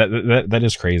 That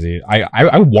is crazy.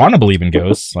 I want to believe in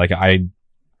ghosts. Like I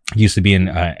used to be an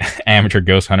amateur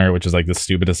ghost hunter, which is like the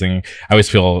stupidest thing. I always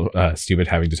feel stupid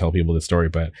having to tell people this story,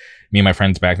 but me and my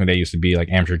friends back in the day used to be like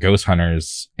amateur ghost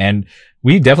hunters, and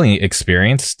we definitely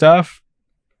experienced stuff.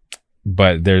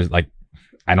 But there's like,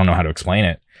 I don't know how to explain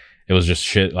it. It was just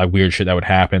shit, like weird shit that would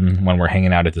happen when we're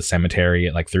hanging out at the cemetery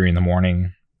at like 3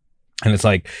 a.m. And it's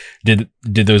like, did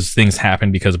those things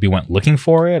happen because we went looking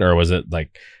for it, or was it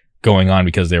like going on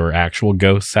because there were actual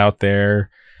ghosts out there?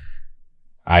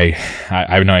 I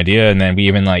have no idea. And then we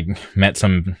even like met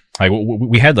some, like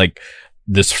we had like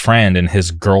this friend and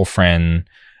his girlfriend,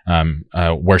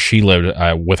 where she lived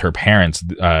with her parents.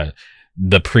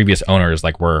 The previous owners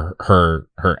like were her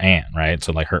aunt, right?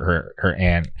 So like her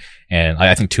aunt and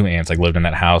I think 2 aunts like lived in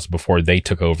that house before they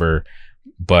took over.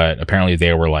 But apparently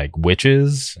they were like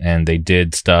witches and they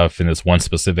did stuff in this one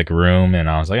specific room. And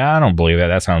I was like, I don't believe that.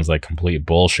 That sounds like complete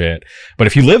bullshit. But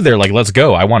if you live there, like, let's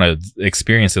go. I want to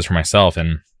experience this for myself.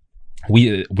 And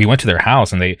we went to their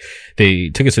house and they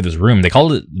took us to this room. They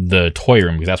called it the toy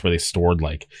room because that's where they stored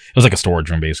like, it was like a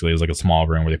storage room basically. It was like a small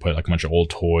room where they put like a bunch of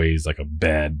old toys, like a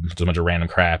bed, just a bunch of random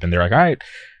crap. And they're like, all right,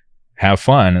 have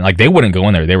fun. And like they wouldn't go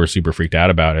in there. They were super freaked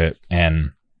out about it.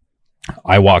 And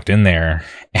I walked in there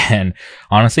and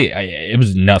honestly, it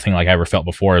was nothing like I ever felt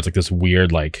before. It's like this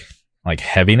weird, like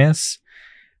heaviness.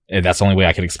 And that's the only way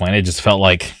I could explain it. It just felt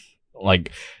like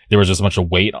there was just a bunch of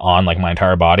weight on like my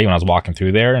entire body when I was walking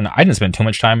through there. And I didn't spend too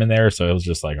much time in there. So it was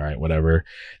just like, all right, whatever.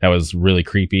 That was really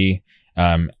creepy.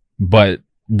 But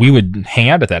we would hang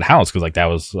out at that house because like that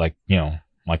was like, you know,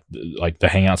 like the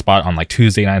hangout spot on like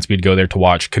Tuesday nights. We'd go there to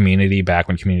watch Community back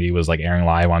when Community was like airing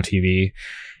live on TV.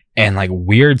 And like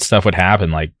weird stuff would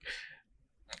happen, like,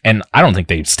 and I don't think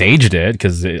they staged it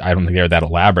because I don't think they were that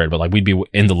elaborate. But like we'd be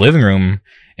in the living room,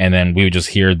 and then we would just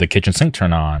hear the kitchen sink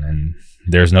turn on, and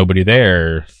there's nobody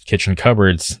there. Kitchen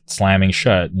cupboards slamming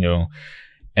shut, you know.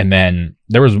 And then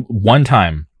there was one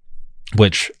time,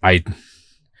 which I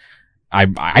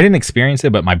didn't experience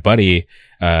it, but my buddy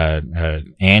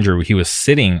Andrew, he was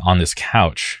sitting on this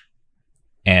couch.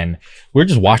 And we're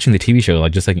just watching the TV show,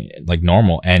 like just like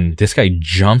normal. And this guy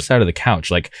jumps out of the couch,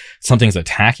 like something's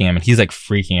attacking him, and he's like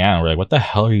freaking out. And we're like, "What the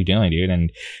hell are you doing, dude?"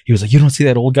 And he was like, "You don't see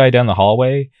that old guy down the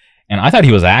hallway?" And I thought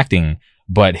he was acting,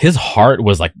 but his heart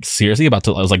was like seriously about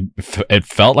to. I was like, it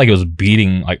felt like it was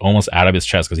beating like almost out of his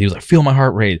chest because he was like, "Feel my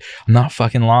heart rate. I'm not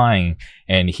fucking lying."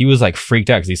 And he was like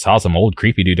freaked out because he saw some old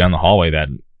creepy dude down the hallway that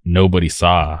nobody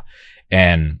saw.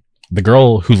 And the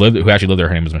girl who actually lived there,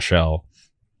 her name was Michelle.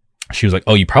 She was like,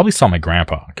 "Oh, you probably saw my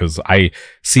grandpa because I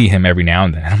see him every now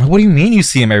and then." And I'm like, "What do you mean you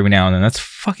see him every now and then? That's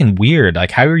fucking weird.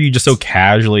 Like, how are you just so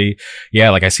casually?" Yeah,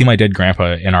 like I see my dead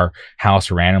grandpa in our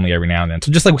house randomly every now and then. So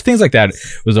just like things like that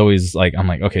was always like, I'm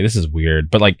like, okay, this is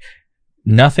weird. But like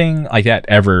nothing like that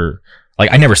ever,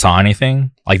 like I never saw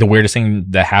anything. Like the weirdest thing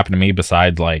that happened to me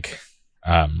besides like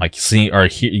seeing or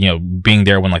you know being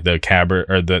there when like the cabinet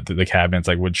or the cabinets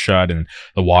like would shut and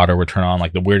the water would turn on.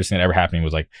 Like the weirdest thing that ever happened to me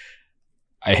was like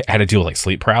I had to deal with like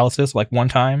sleep paralysis like one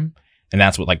time, and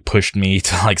that's what like pushed me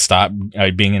to like stop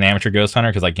being an amateur ghost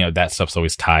hunter because like you know that stuff's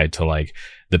always tied to like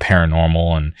the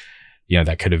paranormal, and you know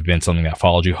that could have been something that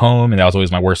followed you home, and that was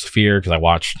always my worst fear because I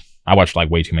watched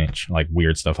like way too much like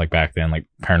weird stuff like back then, like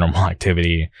Paranormal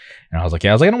Activity, and I was like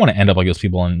I don't want to end up like those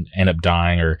people and end up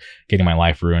dying or getting my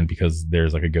life ruined because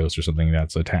there's like a ghost or something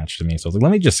that's attached to me. So I was like,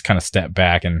 let me just kind of step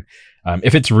back and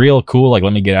if it's real, cool, like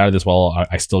let me get out of this while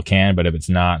I still can. But if it's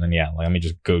not, then yeah, like let me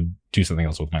just go do something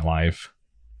else with my life.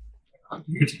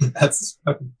 That's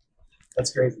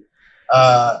crazy.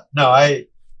 No, I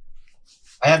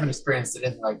haven't experienced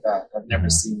anything like that. I've never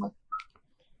seen like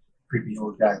a creepy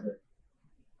old guy.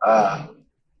 But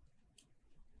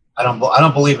I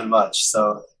don't believe in much,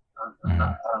 so I don't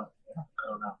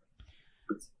know.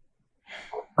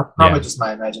 Probably just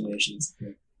my imagination.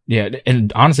 Yeah,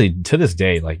 and honestly, to this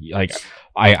day, like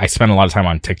I spend a lot of time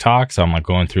on TikTok, so I'm like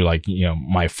going through like you know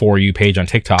my For You page on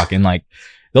TikTok, and like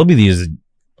there'll be these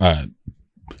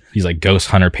like ghost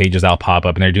hunter pages that'll pop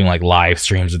up, and they're doing like live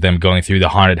streams of them going through the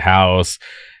haunted house,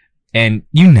 and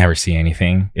you never see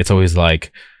anything. It's always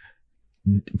like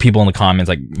people in the comments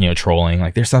like you know trolling,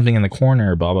 like there's something in the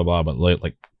corner, blah blah blah. But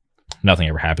like nothing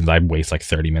ever happens. I waste like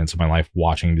 30 minutes of my life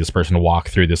watching this person walk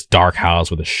through this dark house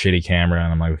with a shitty camera,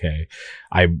 and I'm like, okay,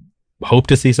 I hope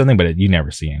to see something, but you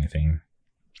never see anything.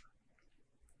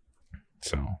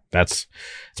 So that's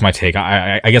my take.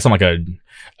 I guess I'm like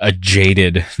a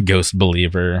jaded ghost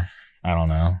believer. I don't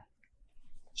know.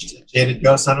 Jaded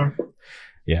ghost hunter.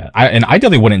 Yeah, I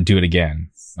definitely wouldn't do it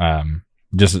again.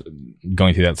 Just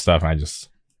going through that stuff, and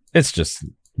it's just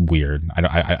weird. I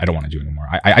don't want to do it anymore.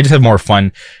 I just have more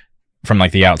fun from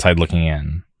like the outside looking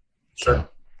in. Sure.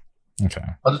 So, okay.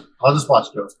 I'll just watch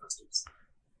Ghostbusters.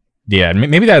 Yeah,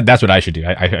 maybe that's what I should do.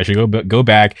 I should go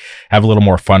back, have a little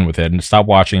more fun with it, and stop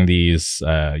watching these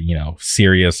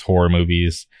serious horror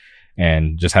movies,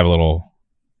 and just have a little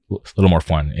more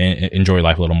fun. Enjoy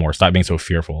life a little more. Stop being so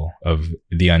fearful of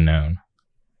the unknown.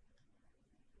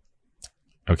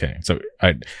 Okay, so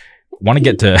I want to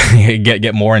get to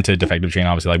get more into Defective Chain.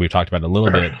 Obviously, like we've talked about a little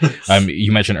bit.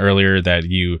 You mentioned earlier that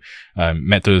you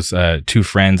met those two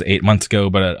friends 8 months ago,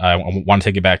 but I want to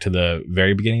take it back to the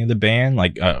very beginning of the band.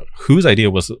 Like, whose idea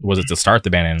was it to start the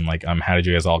band, and like, how did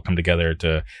you guys all come together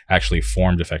to actually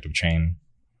form Defective Chain?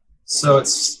 So it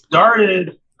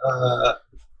started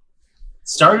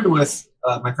with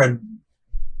my friend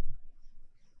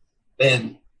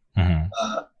Ben,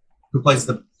 who plays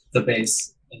the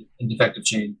bass in Defective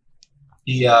Chain.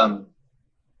 He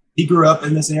grew up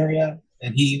in this area,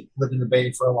 and he lived in the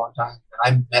Bay for a long time.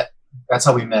 And that's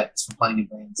how we met, from playing in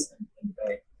bands in the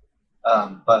Bay.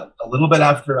 But a little bit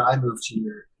after I moved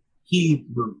here, he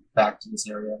moved back to this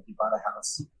area. He bought a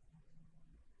house,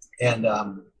 and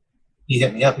he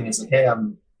hit me up, and he's like, "Hey,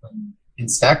 I'm in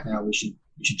Stack now. We should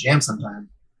jam sometime."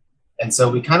 And so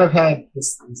we kind of had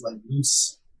these like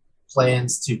loose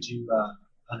plans to do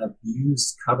an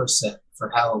Abused cover set for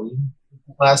Halloween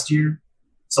last year.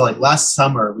 So like last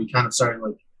summer, we kind of started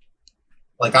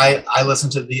like I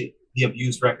listened to the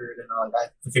Abused record, and like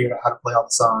I figured out how to play all the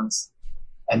songs,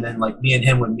 and then like me and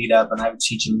him would meet up, and I would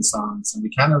teach him the songs, and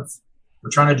we're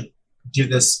trying to do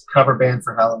this cover band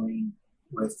for Halloween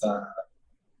with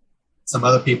some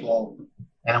other people,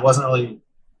 and it wasn't really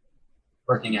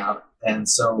working out, and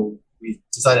so we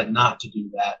decided not to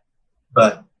do that.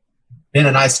 But Ben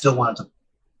and I still wanted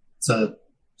to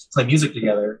play music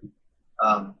together.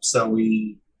 So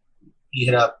he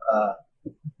hit up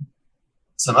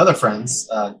some other friends,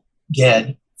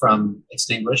 Ged from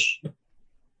Extinguish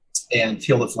and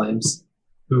Field of Flames,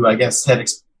 who I guess had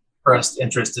expressed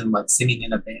interest in like singing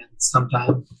in a band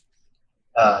sometime,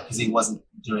 because he wasn't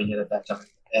doing it at that time.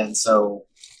 And so,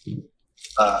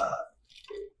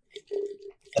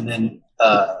 and then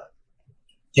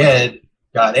Ged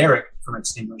got Eric from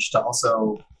Extinguish to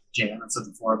also jam, and so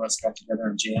the four of us got together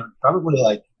and jammed probably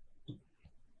like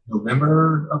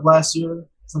November of last year,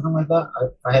 something like that.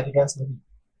 I had to guess,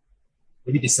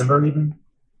 maybe December even.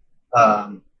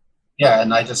 Yeah,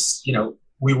 and I just,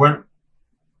 we weren't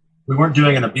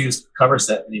doing an Abused cover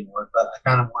set anymore, but I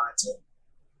kind of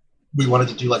we wanted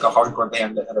to do like a hardcore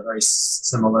band that had a very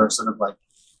similar sort of like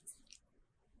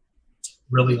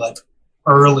really like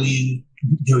early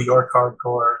New York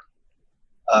hardcore,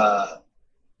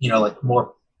 like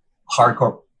more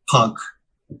hardcore punk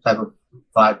type of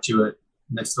vibe to it,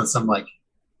 mixed with some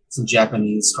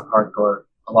Japanese hardcore,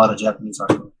 a lot of Japanese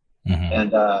hardcore.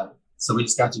 And so we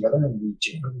just got together and we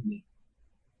jammed and we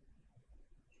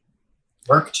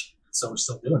worked. So we're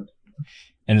still doing it.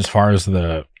 And as far as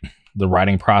the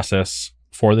writing process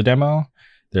for the demo,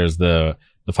 there's the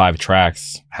 5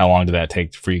 tracks. How long did that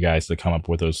take for you guys to come up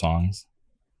with those songs?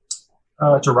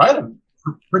 To write them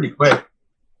pretty quick.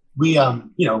 We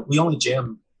we only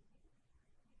jam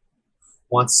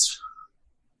once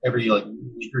every like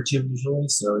week or two usually.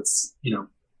 So it's,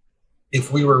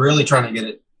 if we were really trying to get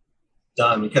it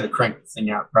done, we could have cranked the thing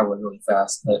out probably really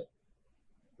fast. But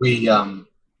we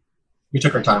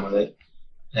took our time with it,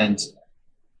 and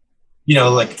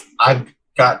like I've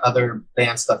got other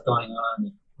band stuff going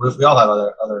on. We all have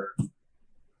other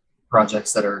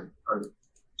projects that are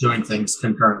doing things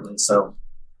concurrently. So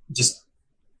just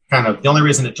kind of the only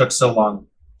reason it took so long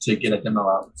to get a demo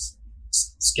out was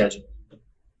scheduling.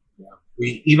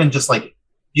 We even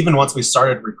once we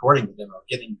started recording the demo,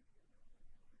 getting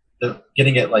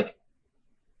it like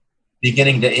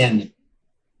beginning to end,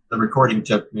 the recording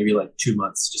took maybe like 2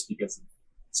 months just because of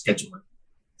scheduling.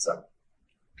 So.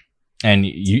 And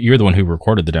you're the one who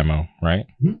recorded the demo, right?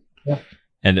 Mm-hmm. Yeah.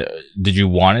 And did you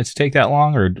want it to take that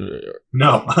long, or?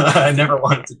 No, I never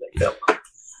wanted to take that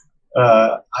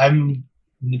long. I'm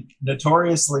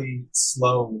notoriously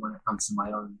slow when it comes to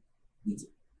my own music.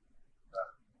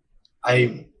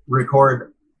 I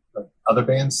record like other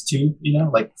bands too,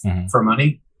 for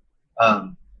money.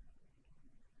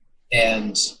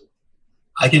 And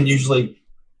I can usually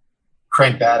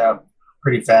crank that up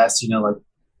pretty fast.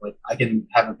 Like I can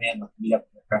have a band like meet up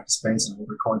in the practice space and we'll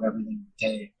record everything in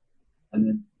a day, and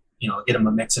then get them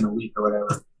a mix in a week or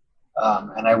whatever.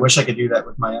 And I wish I could do that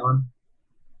with my own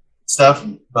stuff,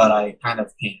 but I kind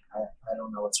of can't. I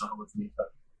don't know what's wrong with me, but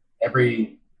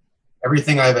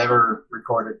everything I've ever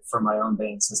recorded for my own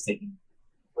bands has taken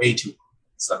way too long.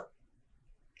 So.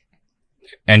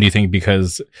 And do you think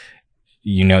because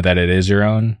you know that it is your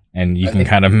own and you can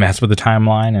kind of mess with the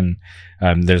timeline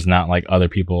and there's not like other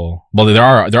people, well, there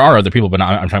are other people, but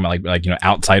I'm talking about like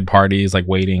outside parties like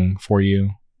waiting for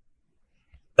you?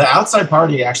 The outside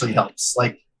party actually helps.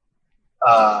 Like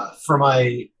for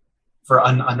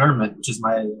Unurmment, which is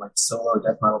my like solo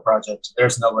death metal project,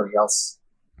 there's nobody else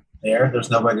there. There's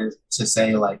nobody to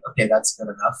say like, okay, that's good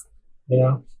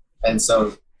enough, And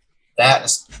so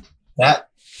that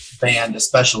band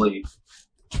especially,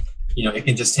 it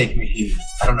can just take me,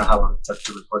 I don't know how long it took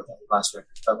to record that last record,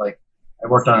 but like I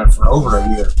worked on it for over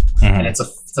a year, and it's a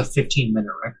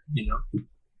 15-minute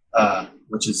record,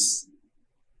 which is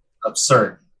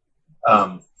absurd.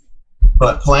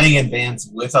 But playing in bands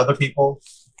with other people,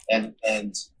 and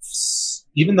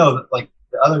even though like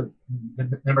the other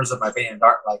members of my band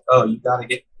aren't like, oh, you got to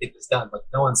get this done. Like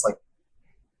no one's like,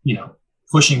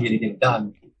 pushing me to get it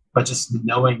done, but just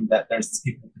knowing that there's these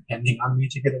people depending on me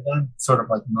to get it done sort of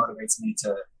like motivates me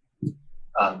to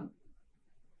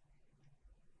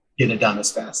get it done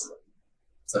as fast.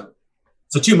 So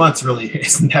 2 months really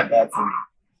isn't that bad for me.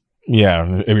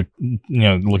 Yeah,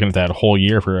 looking at that whole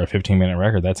year for a 15-minute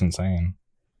record, that's insane.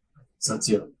 So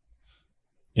too.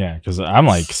 Yeah, because I'm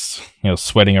like,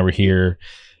 sweating over here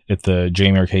at the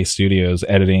Jamie Arcade Studios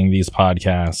editing these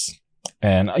podcasts,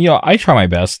 and I try my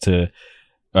best to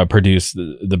produce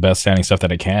the best sounding stuff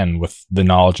that I can with the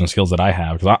knowledge and skills that I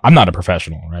have, because I'm not a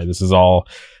professional, right? This is all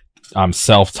I'm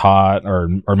self-taught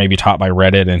or maybe taught by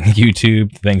Reddit and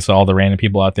YouTube, thanks to all the random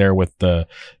people out there with the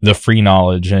free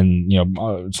knowledge and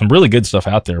some really good stuff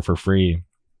out there for free.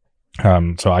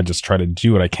 So I just try to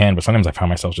do what I can, but sometimes I find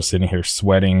myself just sitting here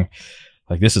sweating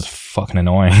like, this is fucking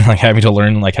annoying. Like having to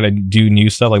learn like how to do new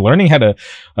stuff, like learning how to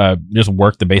just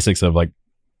work the basics of like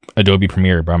Adobe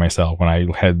Premiere by myself when I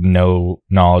had no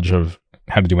knowledge of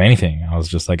how to do anything. I was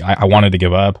just like, I wanted to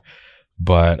give up,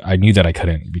 but I knew that I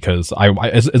couldn't, because I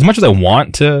as much as I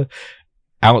want to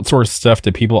outsource stuff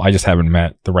to people, I just haven't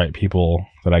met the right people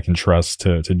that I can trust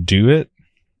to do it.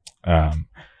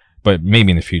 But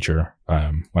maybe in the future,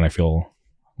 when I feel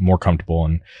more comfortable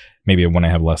and maybe when I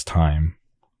have less time,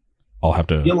 I'll have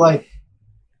to. I feel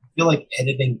like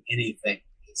editing anything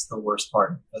is the worst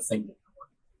part of the thing,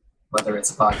 whether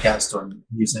it's a podcast or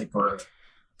music or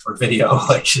video.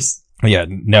 Like just. Yeah,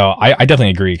 no, I definitely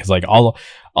agree, because like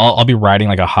I'll be riding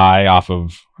like a high off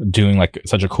of doing like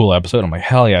such a cool episode. I'm like,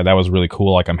 hell yeah, that was really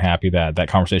cool. Like I'm happy that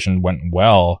conversation went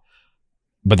well.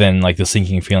 But then like the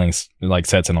sinking feelings like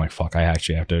sets in. I'm like, fuck, I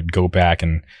actually have to go back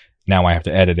and now I have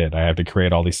to edit it. I have to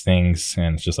create all these things,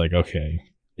 and it's just like, okay,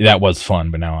 that was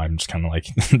fun, but now I'm just kind of like,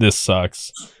 this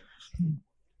sucks.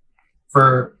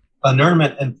 For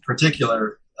Unurmment in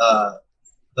particular,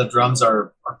 the drums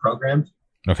are programmed.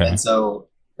 Okay. And so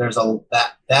there's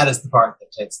that is the part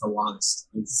that takes the longest.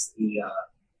 It's the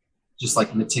just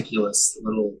like meticulous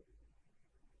little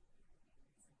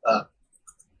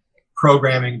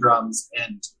programming drums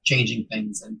and changing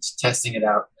things and testing it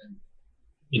out, and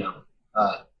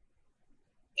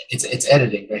it's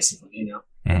editing basically.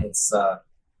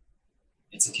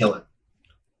 It's a killer.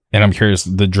 And I'm curious,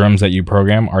 the drums that you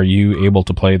program, are you able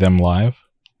to play them live?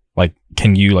 Like,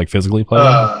 can you like physically play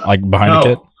them like behind a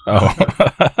kit? Oh.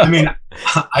 I mean,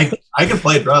 I can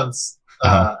play drums,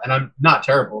 and I'm not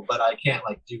terrible, but I can't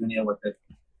like do any of like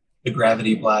the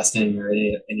gravity blasting or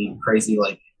any crazy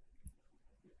like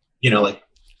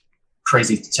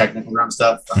crazy technical drum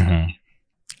stuff. Mm-hmm.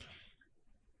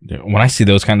 When I see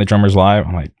those kind of drummers live,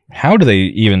 I'm like, how do they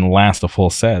even last a full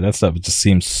set? That stuff just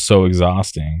seems so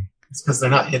exhausting. It's because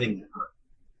they're not hitting that hard.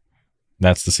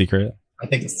 That's the secret? I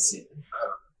think it's the secret.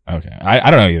 Okay. I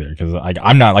don't know either, because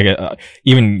I'm not like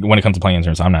even when it comes to playing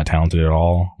instruments, I'm not talented at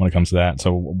all when it comes to that.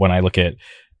 So when I look at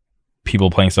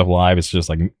people playing stuff live, it's just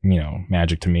like,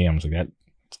 magic to me. I'm just like, that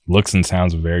looks and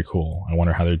sounds very cool. I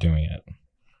wonder how they're doing it.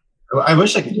 I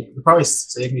wish I could do it. It would probably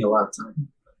save me a lot of time.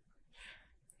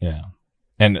 Yeah.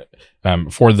 And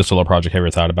for the solo project, have you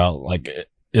ever thought about, like,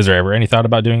 is there ever any thought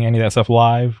about doing any of that stuff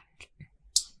live?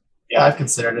 Yeah, I've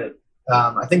considered it.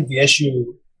 I think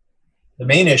the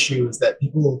main issue is that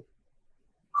people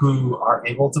who are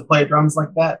able to play drums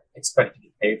like that expect to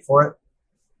get paid for it.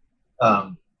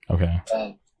 Okay.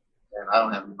 And I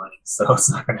don't have any money, so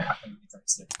it's not going to happen anytime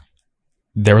soon.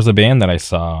 There was a band that I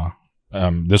saw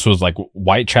this was like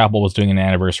Whitechapel was doing an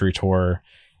anniversary tour,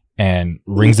 and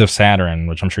Rings of Saturn,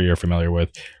 which I'm sure you're familiar with,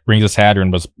 Rings of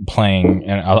Saturn was playing,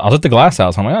 and I was at the Glass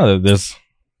House. I'm like, oh, there's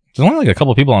only like a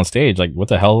couple of people on stage. Like, what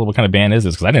the hell? What kind of band is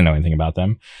this? Because I didn't know anything about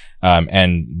them.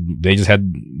 And they just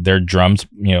had their drums.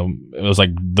 You know, it was like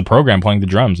the program playing the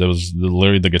drums. It was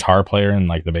literally the guitar player and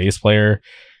like the bass player.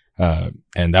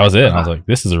 And that was it. And I was like,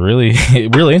 this is really,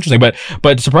 really interesting.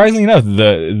 But surprisingly enough,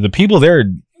 the people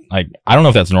there, like, I don't know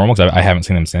if that's normal because I haven't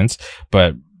seen them since,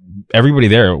 but everybody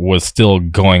there was still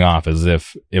going off as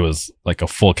if it was like a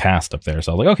full cast up there.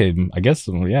 So I was like, okay, I guess,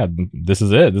 yeah, this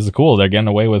is it. This is cool. They're getting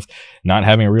away with not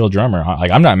having a real drummer.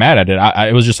 Like, I'm not mad at it.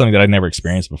 It was just something that I'd never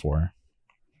experienced before.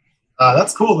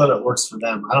 That's cool that it works for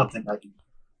them. I don't think I can.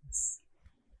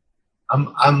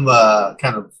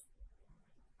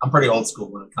 I'm pretty old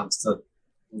school when it comes to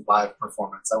live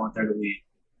performance. I want there to be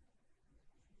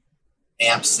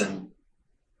amps and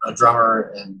a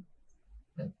drummer and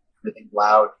everything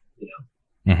loud, you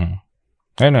know. Mm-hmm.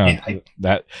 I know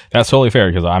that's totally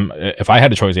fair because if I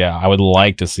had a choice, yeah, I would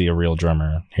like to see a real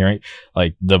drummer. Hearing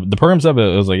like the perms of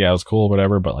it was like, yeah, it was cool,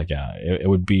 whatever. But like, yeah, it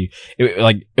would be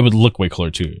it would look way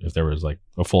cooler too if there was like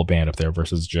a full band up there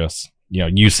versus just, you know,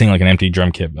 you seeing like an empty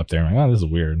drum kit up there. I'm like, oh, this is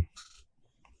weird.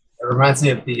 It reminds me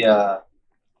of the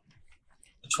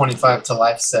 25 to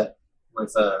Life set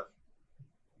with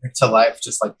To Life,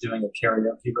 just like doing a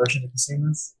karaoke version. Have you seen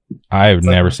this? I've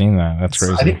never seen that. That's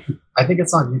crazy. I think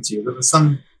it's on YouTube. It was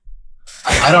some,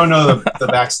 I don't know the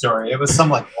backstory. It was some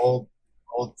like old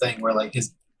thing where like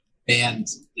his band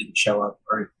didn't show up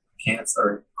or canceled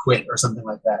or quit or something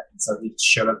like that, and so he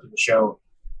showed up to the show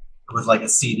with like a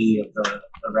CD of the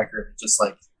record and just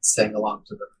like sang along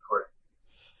to the recording.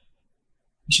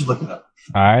 You should look it up.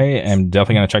 I am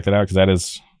definitely gonna check that out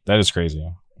because that is crazy.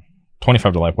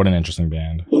 25 to Life, what an interesting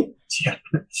band. Yeah.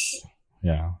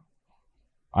 Yeah.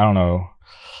 I don't know.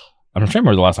 I'm trying to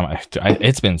remember the last time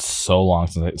it's been so long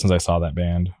since I saw that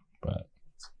band, but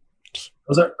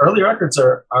those early records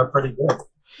are pretty good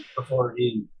before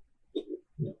he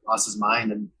lost his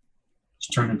mind and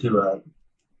turned into a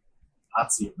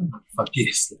Nazi. Fuck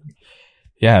yes.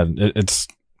 Yeah, it's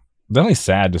definitely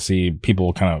sad to see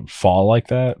people kind of fall like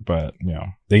that, but you know,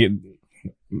 they get.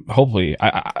 Hopefully,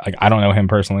 I don't know him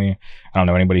personally. I don't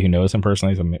know anybody who knows him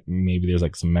personally. So maybe there's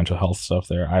like some mental health stuff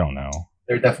there. I don't know.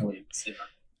 They're definitely.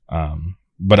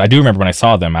 But I do remember when I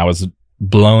saw them, I was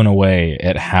blown away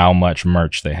at how much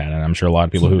merch they had, and I'm sure a lot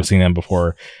of people who have seen them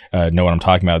before know what I'm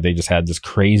talking about. They just had this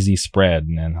crazy spread,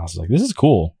 and I was like, "This is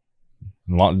cool."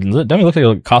 Definitely looks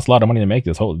like it cost a lot of money to make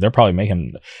this. They're probably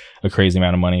making a crazy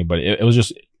amount of money, but it was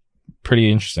just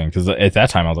pretty interesting because at that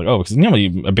time I was like, oh, because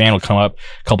normally a band will come up,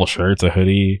 a couple shirts, a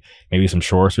hoodie, maybe some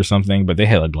shorts or something, but they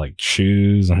had like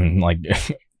shoes and like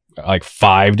like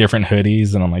 5 different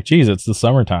hoodies, and I'm like, geez, it's the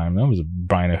summertime. I was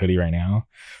buying a hoodie right now.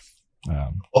 A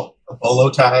bolo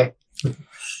tie.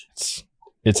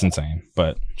 It's insane,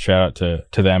 but shout out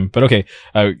to them. But okay,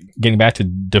 getting back to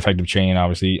Defective Chain,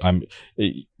 obviously,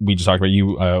 we just talked about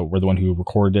you were the one who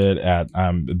recorded at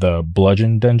the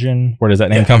Bludgeon Dungeon. Where does that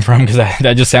name come from? Because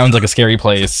that just sounds like a scary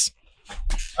place.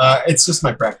 It's just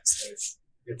my practice space.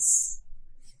 It's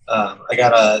I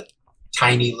got a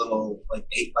tiny little like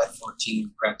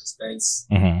 8x14 practice space.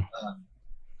 Mm-hmm.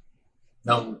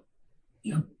 No,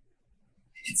 you know,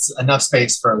 it's enough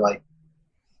space for like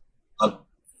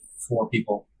 4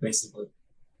 people basically.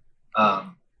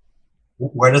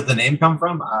 Where does the name come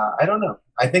from? I don't know.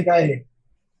 I think I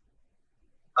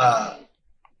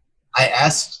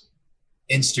asked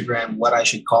Instagram what I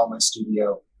should call my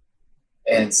studio,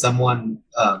 and someone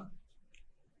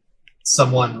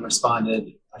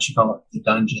responded I should call it the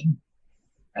Dungeon,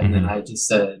 and then I just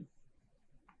said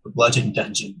the Bludgeon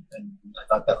Dungeon, and I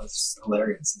thought that was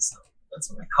hilarious, and so that's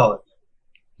what I call it.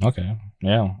 Okay,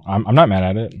 yeah, I'm not mad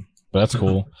at it. But that's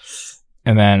cool.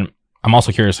 And then I'm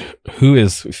also curious, who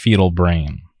is Fetal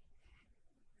Brain?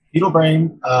 Fetal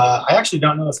Brain, I actually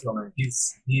don't know his real name.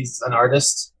 He's an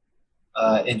artist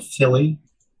in Philly.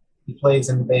 He plays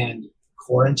in the band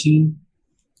Quarantine,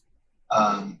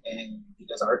 and he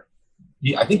does art.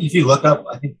 I think if you look up,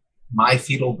 I think My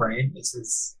Fetal Brain is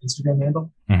his Instagram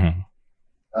handle. Mm-hmm.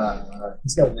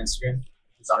 He's got an Instagram.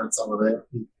 His art's all over there.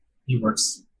 He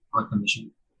works on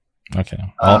commission. Okay.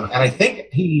 And I think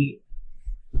if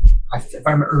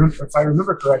I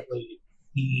remember correctly,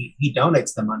 he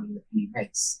donates the money that he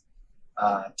makes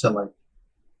to like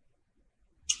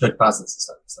good causes and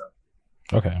stuff. So.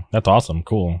 Okay, that's awesome.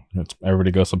 Cool.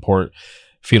 Everybody go support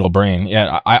Fetal Brain.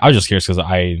 Yeah, I was just curious because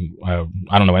I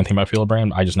don't know anything about Fetal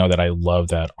Brain. I just know that I love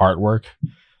that artwork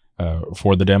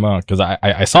for the demo because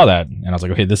I saw that and I was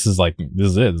like, okay, this is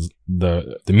it.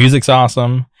 The music's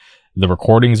awesome. the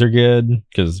recordings are good,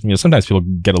 because sometimes people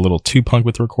get a little too punk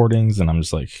with recordings, and I'm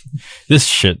just like, this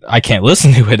shit, I can't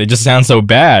listen to it. It just sounds so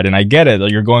bad. And I get it,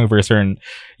 like, you're going for a certain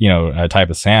type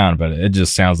of sound, but it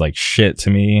just sounds like shit to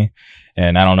me.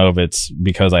 And I don't know if it's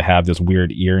because I have this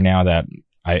weird ear now that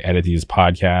I edit these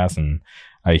podcasts and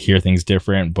I hear things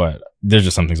different, but there's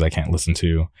just some things I can't listen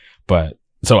to. But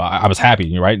so I was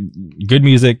happy, right? Good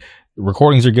music,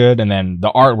 recordings are good, and then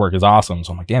the artwork is awesome.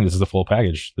 So I'm like, damn, this is a full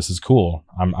package. This is cool.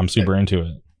 I'm super into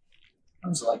it.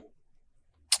 Sounds like.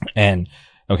 And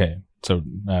okay, so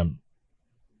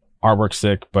artwork's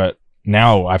sick, but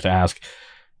now I have to ask,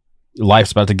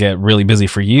 life's about to get really busy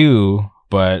for you,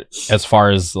 but as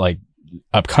far as like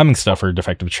upcoming stuff for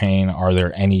Defective Chain, are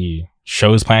there any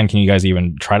shows planned? Can you guys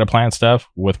even try to plan stuff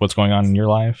with what's going on in your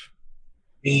life?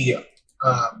 We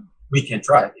can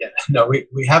try it. Yeah. No, we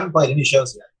haven't played any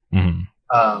shows yet.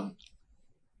 Mm-hmm.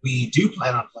 We do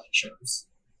plan on playing shows.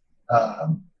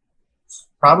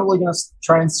 Probably going to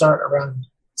try and start around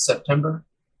September.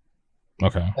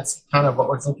 Okay. That's kind of what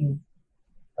we're thinking.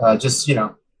 Just,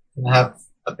 going to have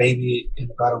a baby in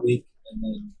about a week, and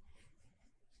then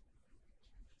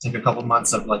take a couple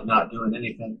months of like not doing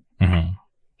anything. Mm-hmm.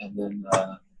 And then,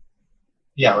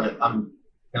 I'm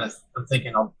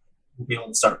thinking we'll be able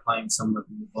to start playing some of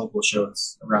the local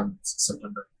shows around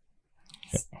September.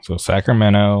 Okay. So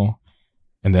Sacramento,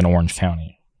 and then Orange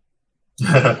County.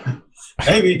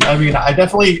 Maybe. I mean, I'm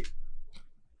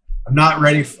not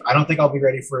ready. I don't think I'll be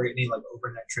ready for any like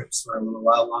overnight trips for a little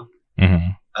while longer.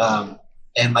 Mm-hmm.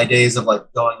 And my days of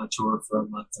like going on tour for a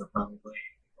month are probably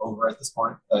over at this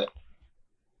point. But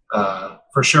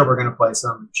for sure, we're gonna play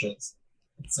some shows.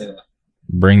 I'd say that.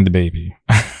 Bring the baby.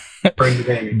 Bring the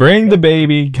baby. Bring the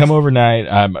baby. Come overnight.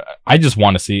 I just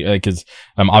want to see, because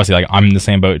obviously, like, I'm in the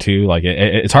same boat too. Like,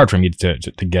 it's hard for me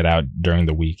to get out during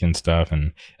the week and stuff.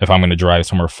 And if I'm going to drive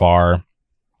somewhere far,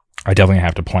 I definitely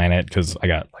have to plan it, because I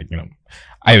got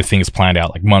I have things planned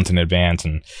out like months in advance,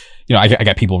 and I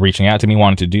got people reaching out to me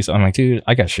wanting to do something. I'm like, dude,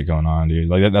 I got shit going on, dude.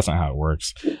 Like, that's not how it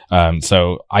works.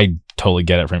 So I totally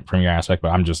get it from your aspect, but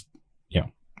I'm just,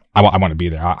 I want to be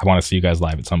there. I want to see you guys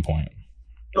live at some point.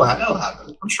 It'll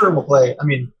happen. I'm sure we'll play. I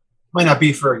mean, might not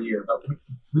be for a year, but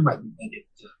we might make it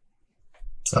to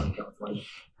Southern California.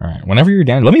 All right. Whenever you're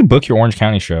down, let me book your Orange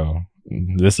County show.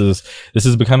 This is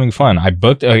becoming fun. I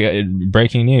booked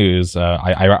breaking news.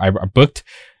 I booked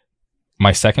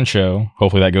my second show.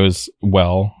 Hopefully that goes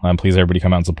well. Please everybody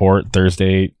come out and support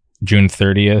Thursday, June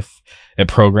 30th at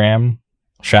Program,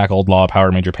 Shackled, Law,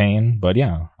 Power, Major Pain. But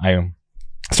yeah, I'm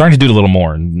starting to do it a little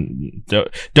more.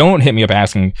 Don't hit me up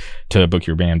asking to book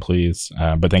your band, please.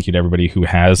 But thank you to everybody who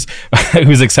has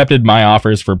who's accepted my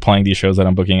offers for playing these shows that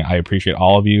I'm booking. I appreciate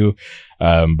all of you.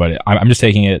 But I'm just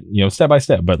taking it, step by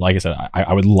step. But like I said,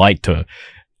 I would like to,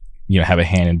 have a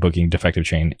hand in booking Defective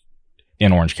Chain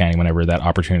in Orange County whenever that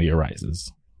opportunity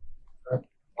arises.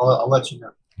 I'll let you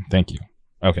know. Thank you.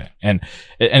 Okay. And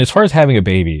as far as having a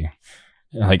baby,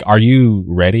 like, are you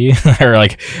ready? Or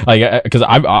like, because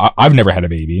I've never had a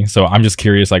baby, so I'm just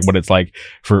curious, like, what it's like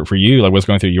for you, like, what's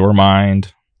going through your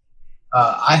mind.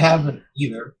 I haven't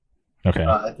either. Okay.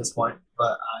 At this point,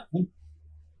 but I think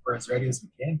we're as ready as we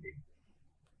can be.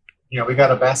 We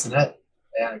got a bassinet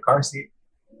and a car seat.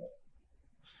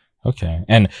 Okay.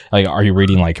 And like, are you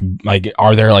reading like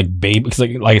are there like baby? Because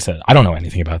like I said, I don't know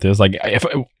anything about this. Like, if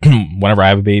whenever I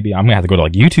have a baby, I'm gonna have to go to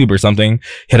like YouTube or something,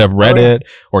 hit up Reddit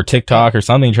or TikTok or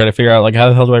something, try to figure out like, how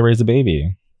the hell do I raise a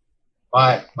baby?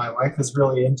 My wife is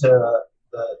really into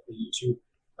the YouTube,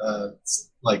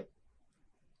 like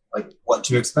what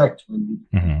to expect when.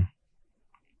 Mm-hmm.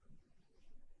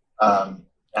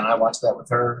 And I watched that with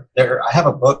her. I have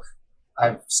a book.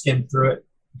 I've skimmed through it.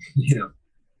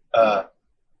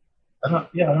 I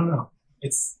don't know.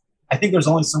 I think there's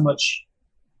only so much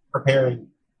preparing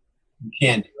you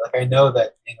can do. Like, I know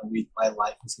that in a week my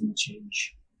life is going to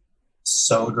change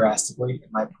so drastically,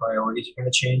 and my priorities are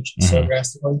going to change so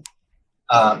drastically.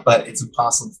 But it's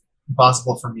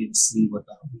impossible for me to see what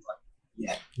that would be like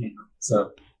yet.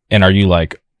 So. And are you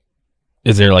like,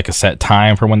 is there like a set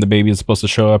time for when the baby is supposed to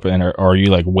show up, and or are you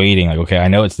like waiting? Like, okay, I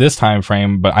know it's this time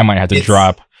frame, but I might have to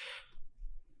drop.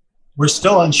 We're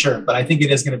still unsure, but I think it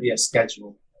is going to be a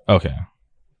schedule. Okay.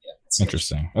 Yeah,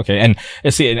 interesting. Okay. And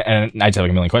see, and I just have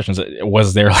like a million questions.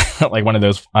 Was there like one of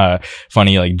those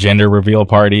funny like gender reveal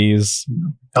parties?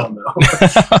 Hell no.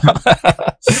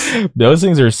 Those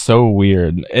things are so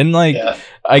weird. And like,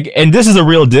 and this is a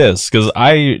real diss, because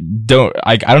I don't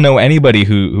know anybody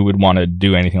who would want to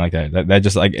do anything like that. That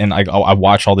just like, and I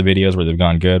watch all the videos where they've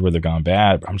gone good, where they've gone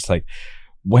bad. But I'm just like,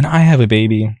 when I have a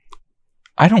baby,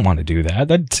 I don't want to do that.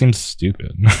 That seems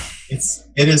stupid. It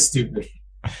is stupid.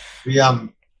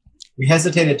 we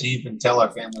hesitated to even tell our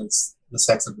families the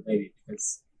sex of the baby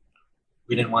because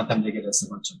we didn't want them to get us a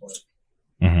bunch of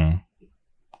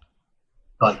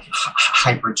like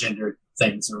hyper gendered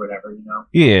things or whatever, you know.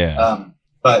 Yeah.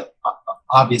 But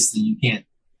obviously, you can't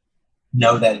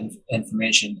know that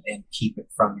information and keep it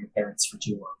from your parents for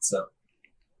too long.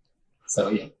 So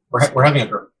yeah, we're having a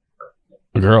girl.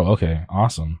 A girl, okay,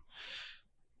 awesome.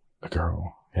 A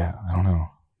girl, yeah. I don't know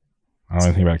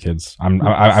anything about kids. I'm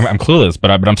clueless, but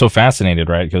I'm so fascinated,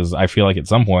 right? Because I feel like at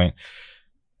some point,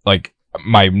 like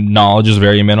my knowledge is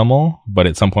very minimal, but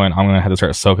at some point I'm gonna have to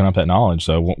start soaking up that knowledge.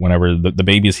 So whenever the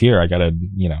baby's here, I gotta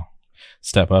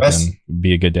step up and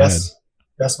be a good dad.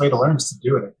 Best way to learn is to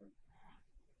do it.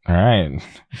 All right.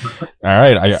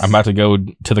 I'm about to go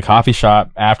to the coffee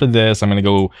shop after this. I'm gonna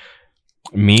go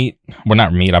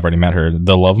not meet. I've already met her.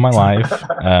 The love of my life.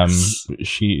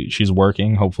 She's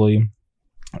working, hopefully.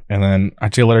 And then I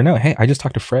just let her know, hey, I just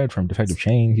talked to Fred from Defective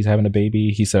Chain. He's having a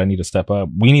baby. He said I need to step up.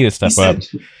 We need to step up.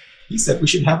 He said we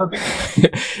should have a baby.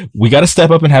 We got to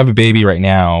step up and have a baby right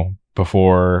now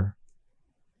before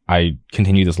I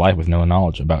continue this life with no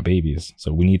knowledge about babies.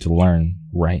 So we need to learn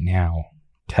right now.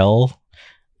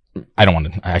 I don't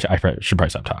want to. I should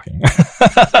probably stop talking.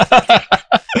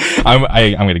 I'm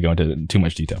going to go into too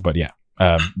much detail, but yeah,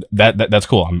 that's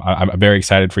cool. I'm very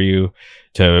excited for you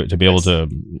to be able to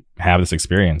have this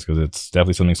experience because it's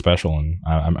definitely something special, and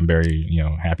I'm very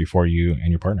happy for you and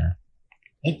your partner.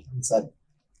 Thank you.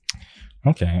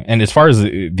 Okay, and as far as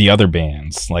the other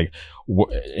bands, like,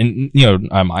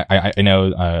 I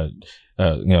know.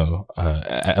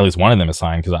 At least one of them is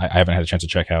signed because I haven't had a chance to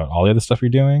check out all the other stuff you're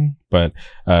doing. But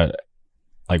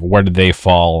like, where did they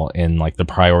fall in like the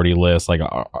priority list? Like,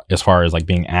 as far as like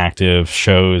being active,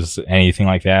 shows, anything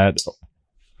like that?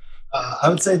 I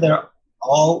would say they're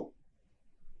all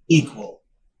equal.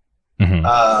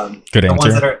 Mm-hmm. Good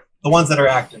answer. The ones that are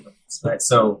active, right?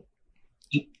 So,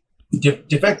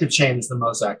 Defective Chain is the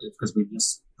most active because we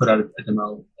just put out a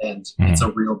demo and it's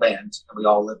a real band and we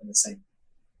all live in the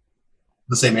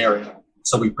same area,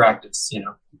 so we practice.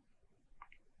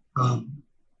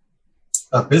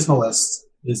 Abysmalist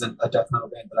is a death metal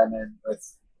band that I'm in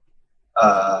with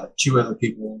two other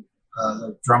people.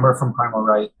 The drummer from Primal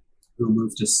Right, who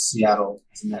moved to Seattle,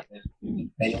 is in that band.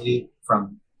 And Bailey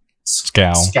from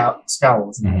Scowls.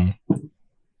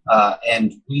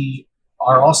 And we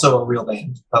are also a real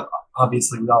band, but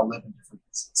obviously we all live in different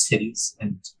cities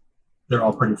and they're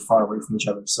all pretty far away from each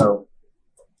other. So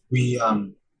we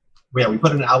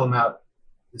put an album out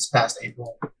this past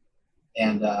April,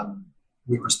 and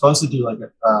we were supposed to do like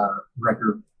a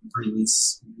record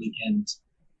release weekend,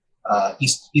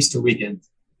 Easter weekend,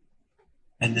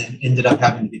 and then ended up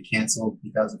having to get canceled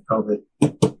because of COVID.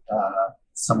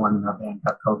 Someone in our band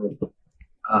got COVID.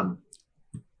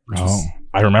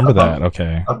 I remember that.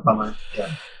 Okay. A bummer.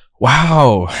 Yeah.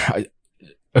 Wow.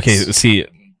 Okay. See,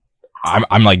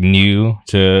 I'm like new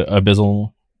to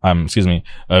Abysmalist,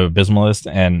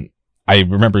 and I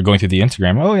remember going through the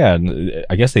Instagram. Oh yeah,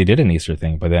 I guess they did an Easter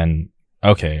thing, but then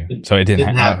so it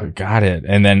didn't happen. Got it.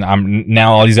 And then I'm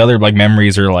now all these other like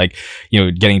memories are like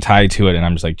getting tied to it, and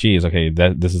I'm just like, geez, okay,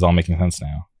 this is all making sense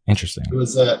now. Interesting. It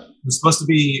was supposed to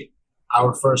be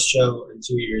our first show in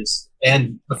 2 years,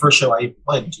 and the first show I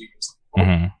played in 2 years.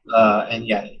 Mm-hmm. And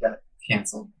yeah, it got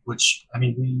canceled. Which I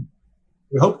mean,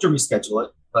 we hope to reschedule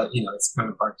it, but it's kind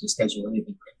of hard to schedule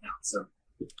anything right now. So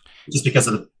just because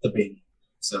of the baby.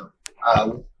 So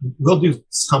we'll do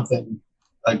something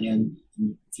again in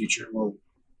the future.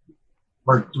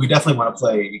 We definitely want to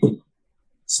play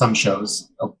some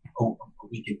shows a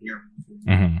weekend here.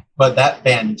 Mm-hmm. But that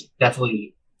band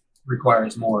definitely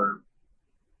requires more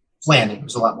planning.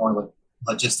 There's a lot more like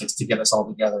logistics to get us all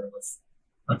together with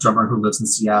a drummer who lives in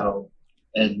Seattle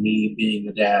and me being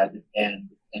a dad and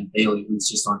Bailey who's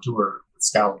just on tour with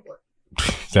Scowl.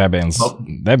 That band's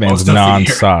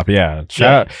nonstop. Yeah.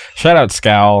 Shout out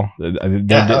Scowl.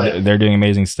 They're doing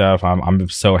amazing stuff. I'm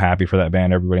so happy for that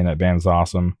band. Everybody in that band's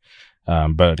awesome.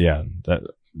 But yeah,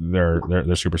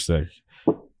 they're super sick.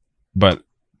 But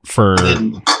for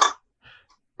you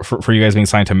guys being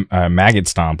signed to Maggot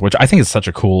Stomp, which I think is such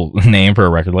a cool name for a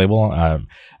record label.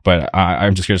 But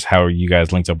I'm just curious how you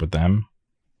guys linked up with them.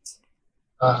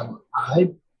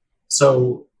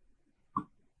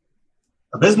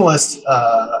 Abysmalist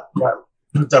got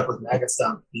hooked up with Maggot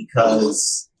Stomp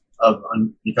because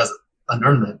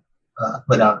Unurnment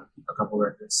put out a couple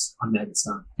records on Maggot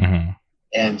Stomp. Mm-hmm.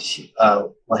 And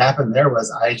what happened there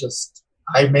was I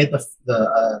made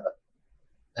the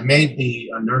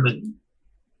Unurnment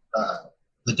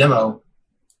the demo,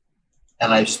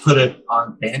 and I just put it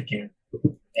on Bandcamp,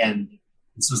 and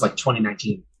this was like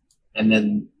 2019, And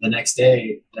then the next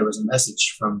day, there was a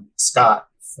message from Scott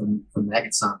from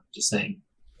Magatsong just saying,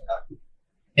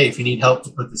 "Hey, if you need help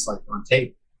to put this like on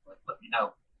tape, like, let me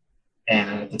know." And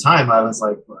at the time, I was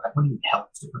like, well, "I don't need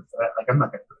help to put that. Like, I'm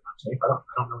not going to put it on tape. I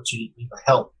don't know what you need by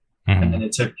help." Mm-hmm. And then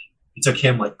it took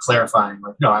him like clarifying,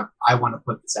 like, "No, I want to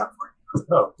put this out for you." I was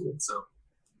like, "Oh, cool."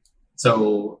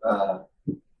 So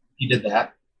he did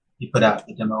that. He put out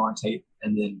the demo on tape,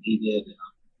 and then he did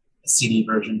a CD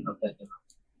version of that demo.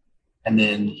 And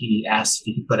then he asked if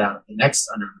he could put out the next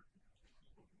Unreal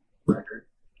record,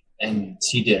 and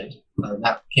he did.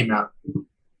 That came out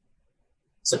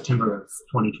September of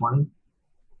 2020.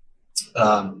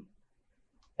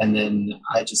 And then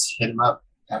I just hit him up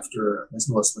after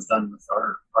Minimalist was done with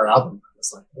our album. I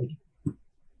was like, "Hey,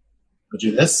 we'll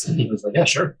do this," and he was like, "Yeah,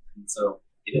 sure." And so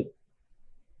he did.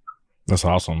 That's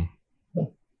awesome.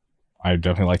 I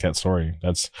definitely like that story.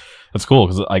 That's cool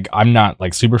because like I'm not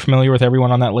like super familiar with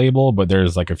everyone on that label, but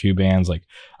there's like a few bands. Like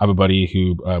I have a buddy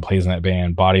who plays in that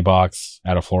band Body Box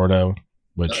out of Florida,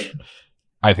 which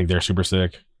I think they're super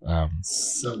sick.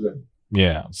 So good.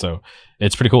 Yeah, so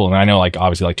it's pretty cool. And I know like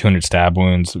obviously like 200 Stab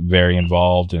Wounds very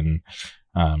involved and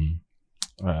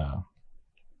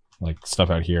like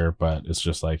stuff out here, but it's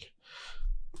just like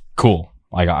cool.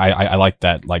 Like I like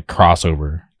that like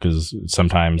crossover because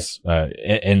sometimes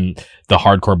in the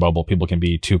hardcore bubble people can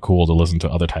be too cool to listen to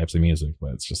other types of music, but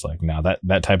it's just like now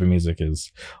that type of music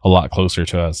is a lot closer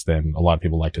to us than a lot of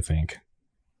people like to think.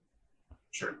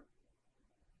 Sure.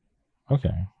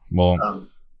 Okay. Well.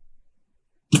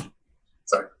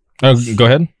 Sorry. Oh, go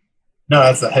ahead. No,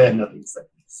 I had nothing to say.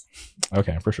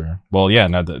 Okay, for sure. Well, yeah,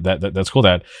 no, that's cool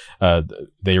that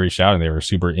they reached out and they were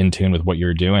super in tune with what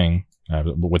you're doing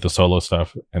with the solo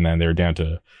stuff, and then they were down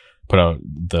to put out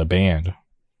the band.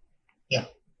 Yeah.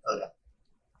 Oh,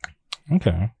 yeah.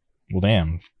 Okay. Well,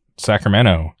 damn.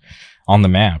 Sacramento on the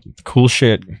map. Cool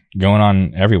shit going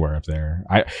on everywhere up there.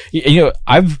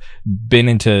 I've been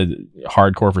into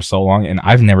hardcore for so long, and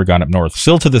I've never gone up north.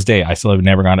 Still to this day, I still have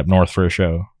never gone up north for a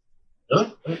show.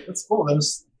 Really? That's cool.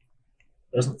 There's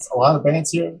a lot of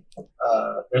bands here.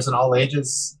 There's an all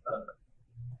ages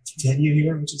venue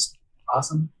here, which is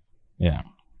awesome. Yeah.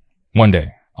 One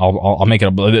day I'll make it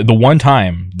up. The one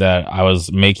time that I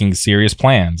was making serious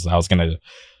plans, I was going to,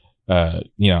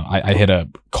 I hit up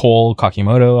Cole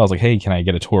Kakimoto. I was like, "Hey, can I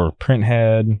get a tour of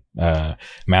Printhead?"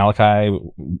 Malachi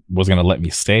was going to let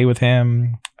me stay with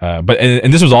him. But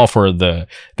this was all for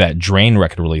that Drain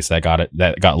record release that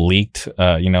got leaked,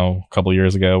 a couple of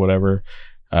years ago, whatever.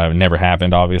 Never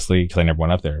happened, obviously, because I never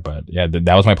went up there. But yeah,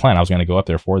 that was my plan. I was going to go up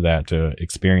there for that, to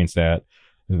experience that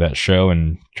show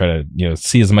and try to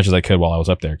see as much as I could while I was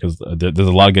up there, because there's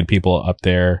a lot of good people up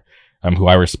there who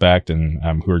I respect and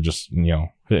who are just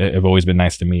have always been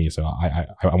nice to me. So I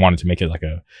wanted to make it like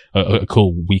a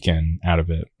cool weekend out of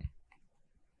it.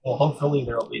 Well, hopefully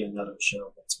there will be another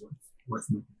show that's worth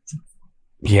making.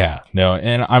 Yeah, no,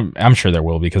 and I'm sure there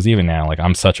will, because even now, like,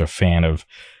 I'm such a fan of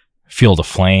Field of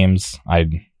Flames.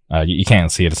 You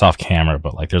can't see it; it's off camera,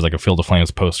 but like there's like a Field of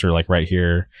Flames poster like right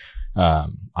here. I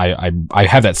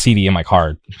have that CD in my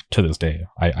car to this day.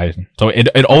 So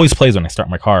it always plays when I start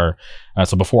my car.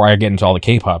 So before I get into all the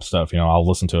K-pop stuff, I'll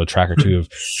listen to a track or two of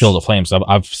Field of Flames.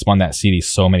 I've spun that CD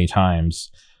so many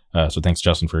times. So thanks,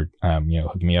 Justin, for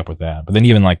hooking me up with that. But then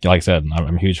even like I said,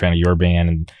 I'm a huge fan of your band,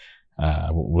 and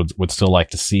would still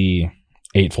like to see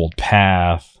Eightfold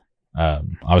Path.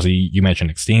 Obviously you mentioned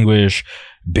Extinguish,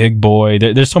 Big Boy.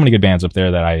 There's so many good bands up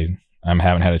there that I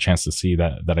haven't had a chance to see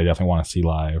that I definitely want to see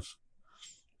live.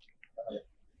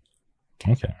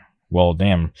 Okay. Well,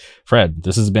 damn, Fred,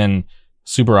 this has been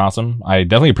super awesome. I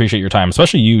definitely appreciate your time,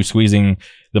 especially you squeezing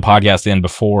the podcast in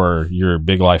before your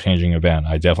big life-changing event.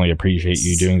 I definitely appreciate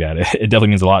you doing that. It definitely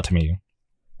means a lot to me.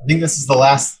 I think this is the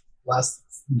last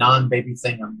non-baby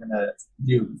thing I'm gonna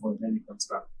do before the baby comes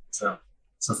around.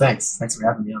 So thanks for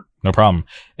having me on. No problem.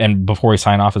 And before we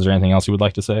sign off, is there anything else you would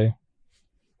like to say?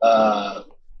 Watch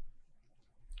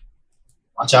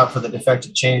out for the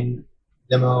Defected Chain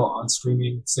demo on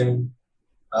streaming soon.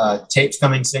 Tapes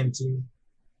coming soon too.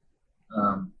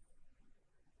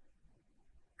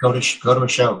 Go to a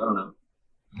show. I don't know.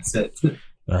 That's it.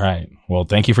 All right. Well,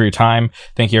 thank you for your time.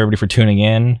 Thank you everybody for tuning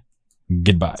in.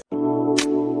 Goodbye.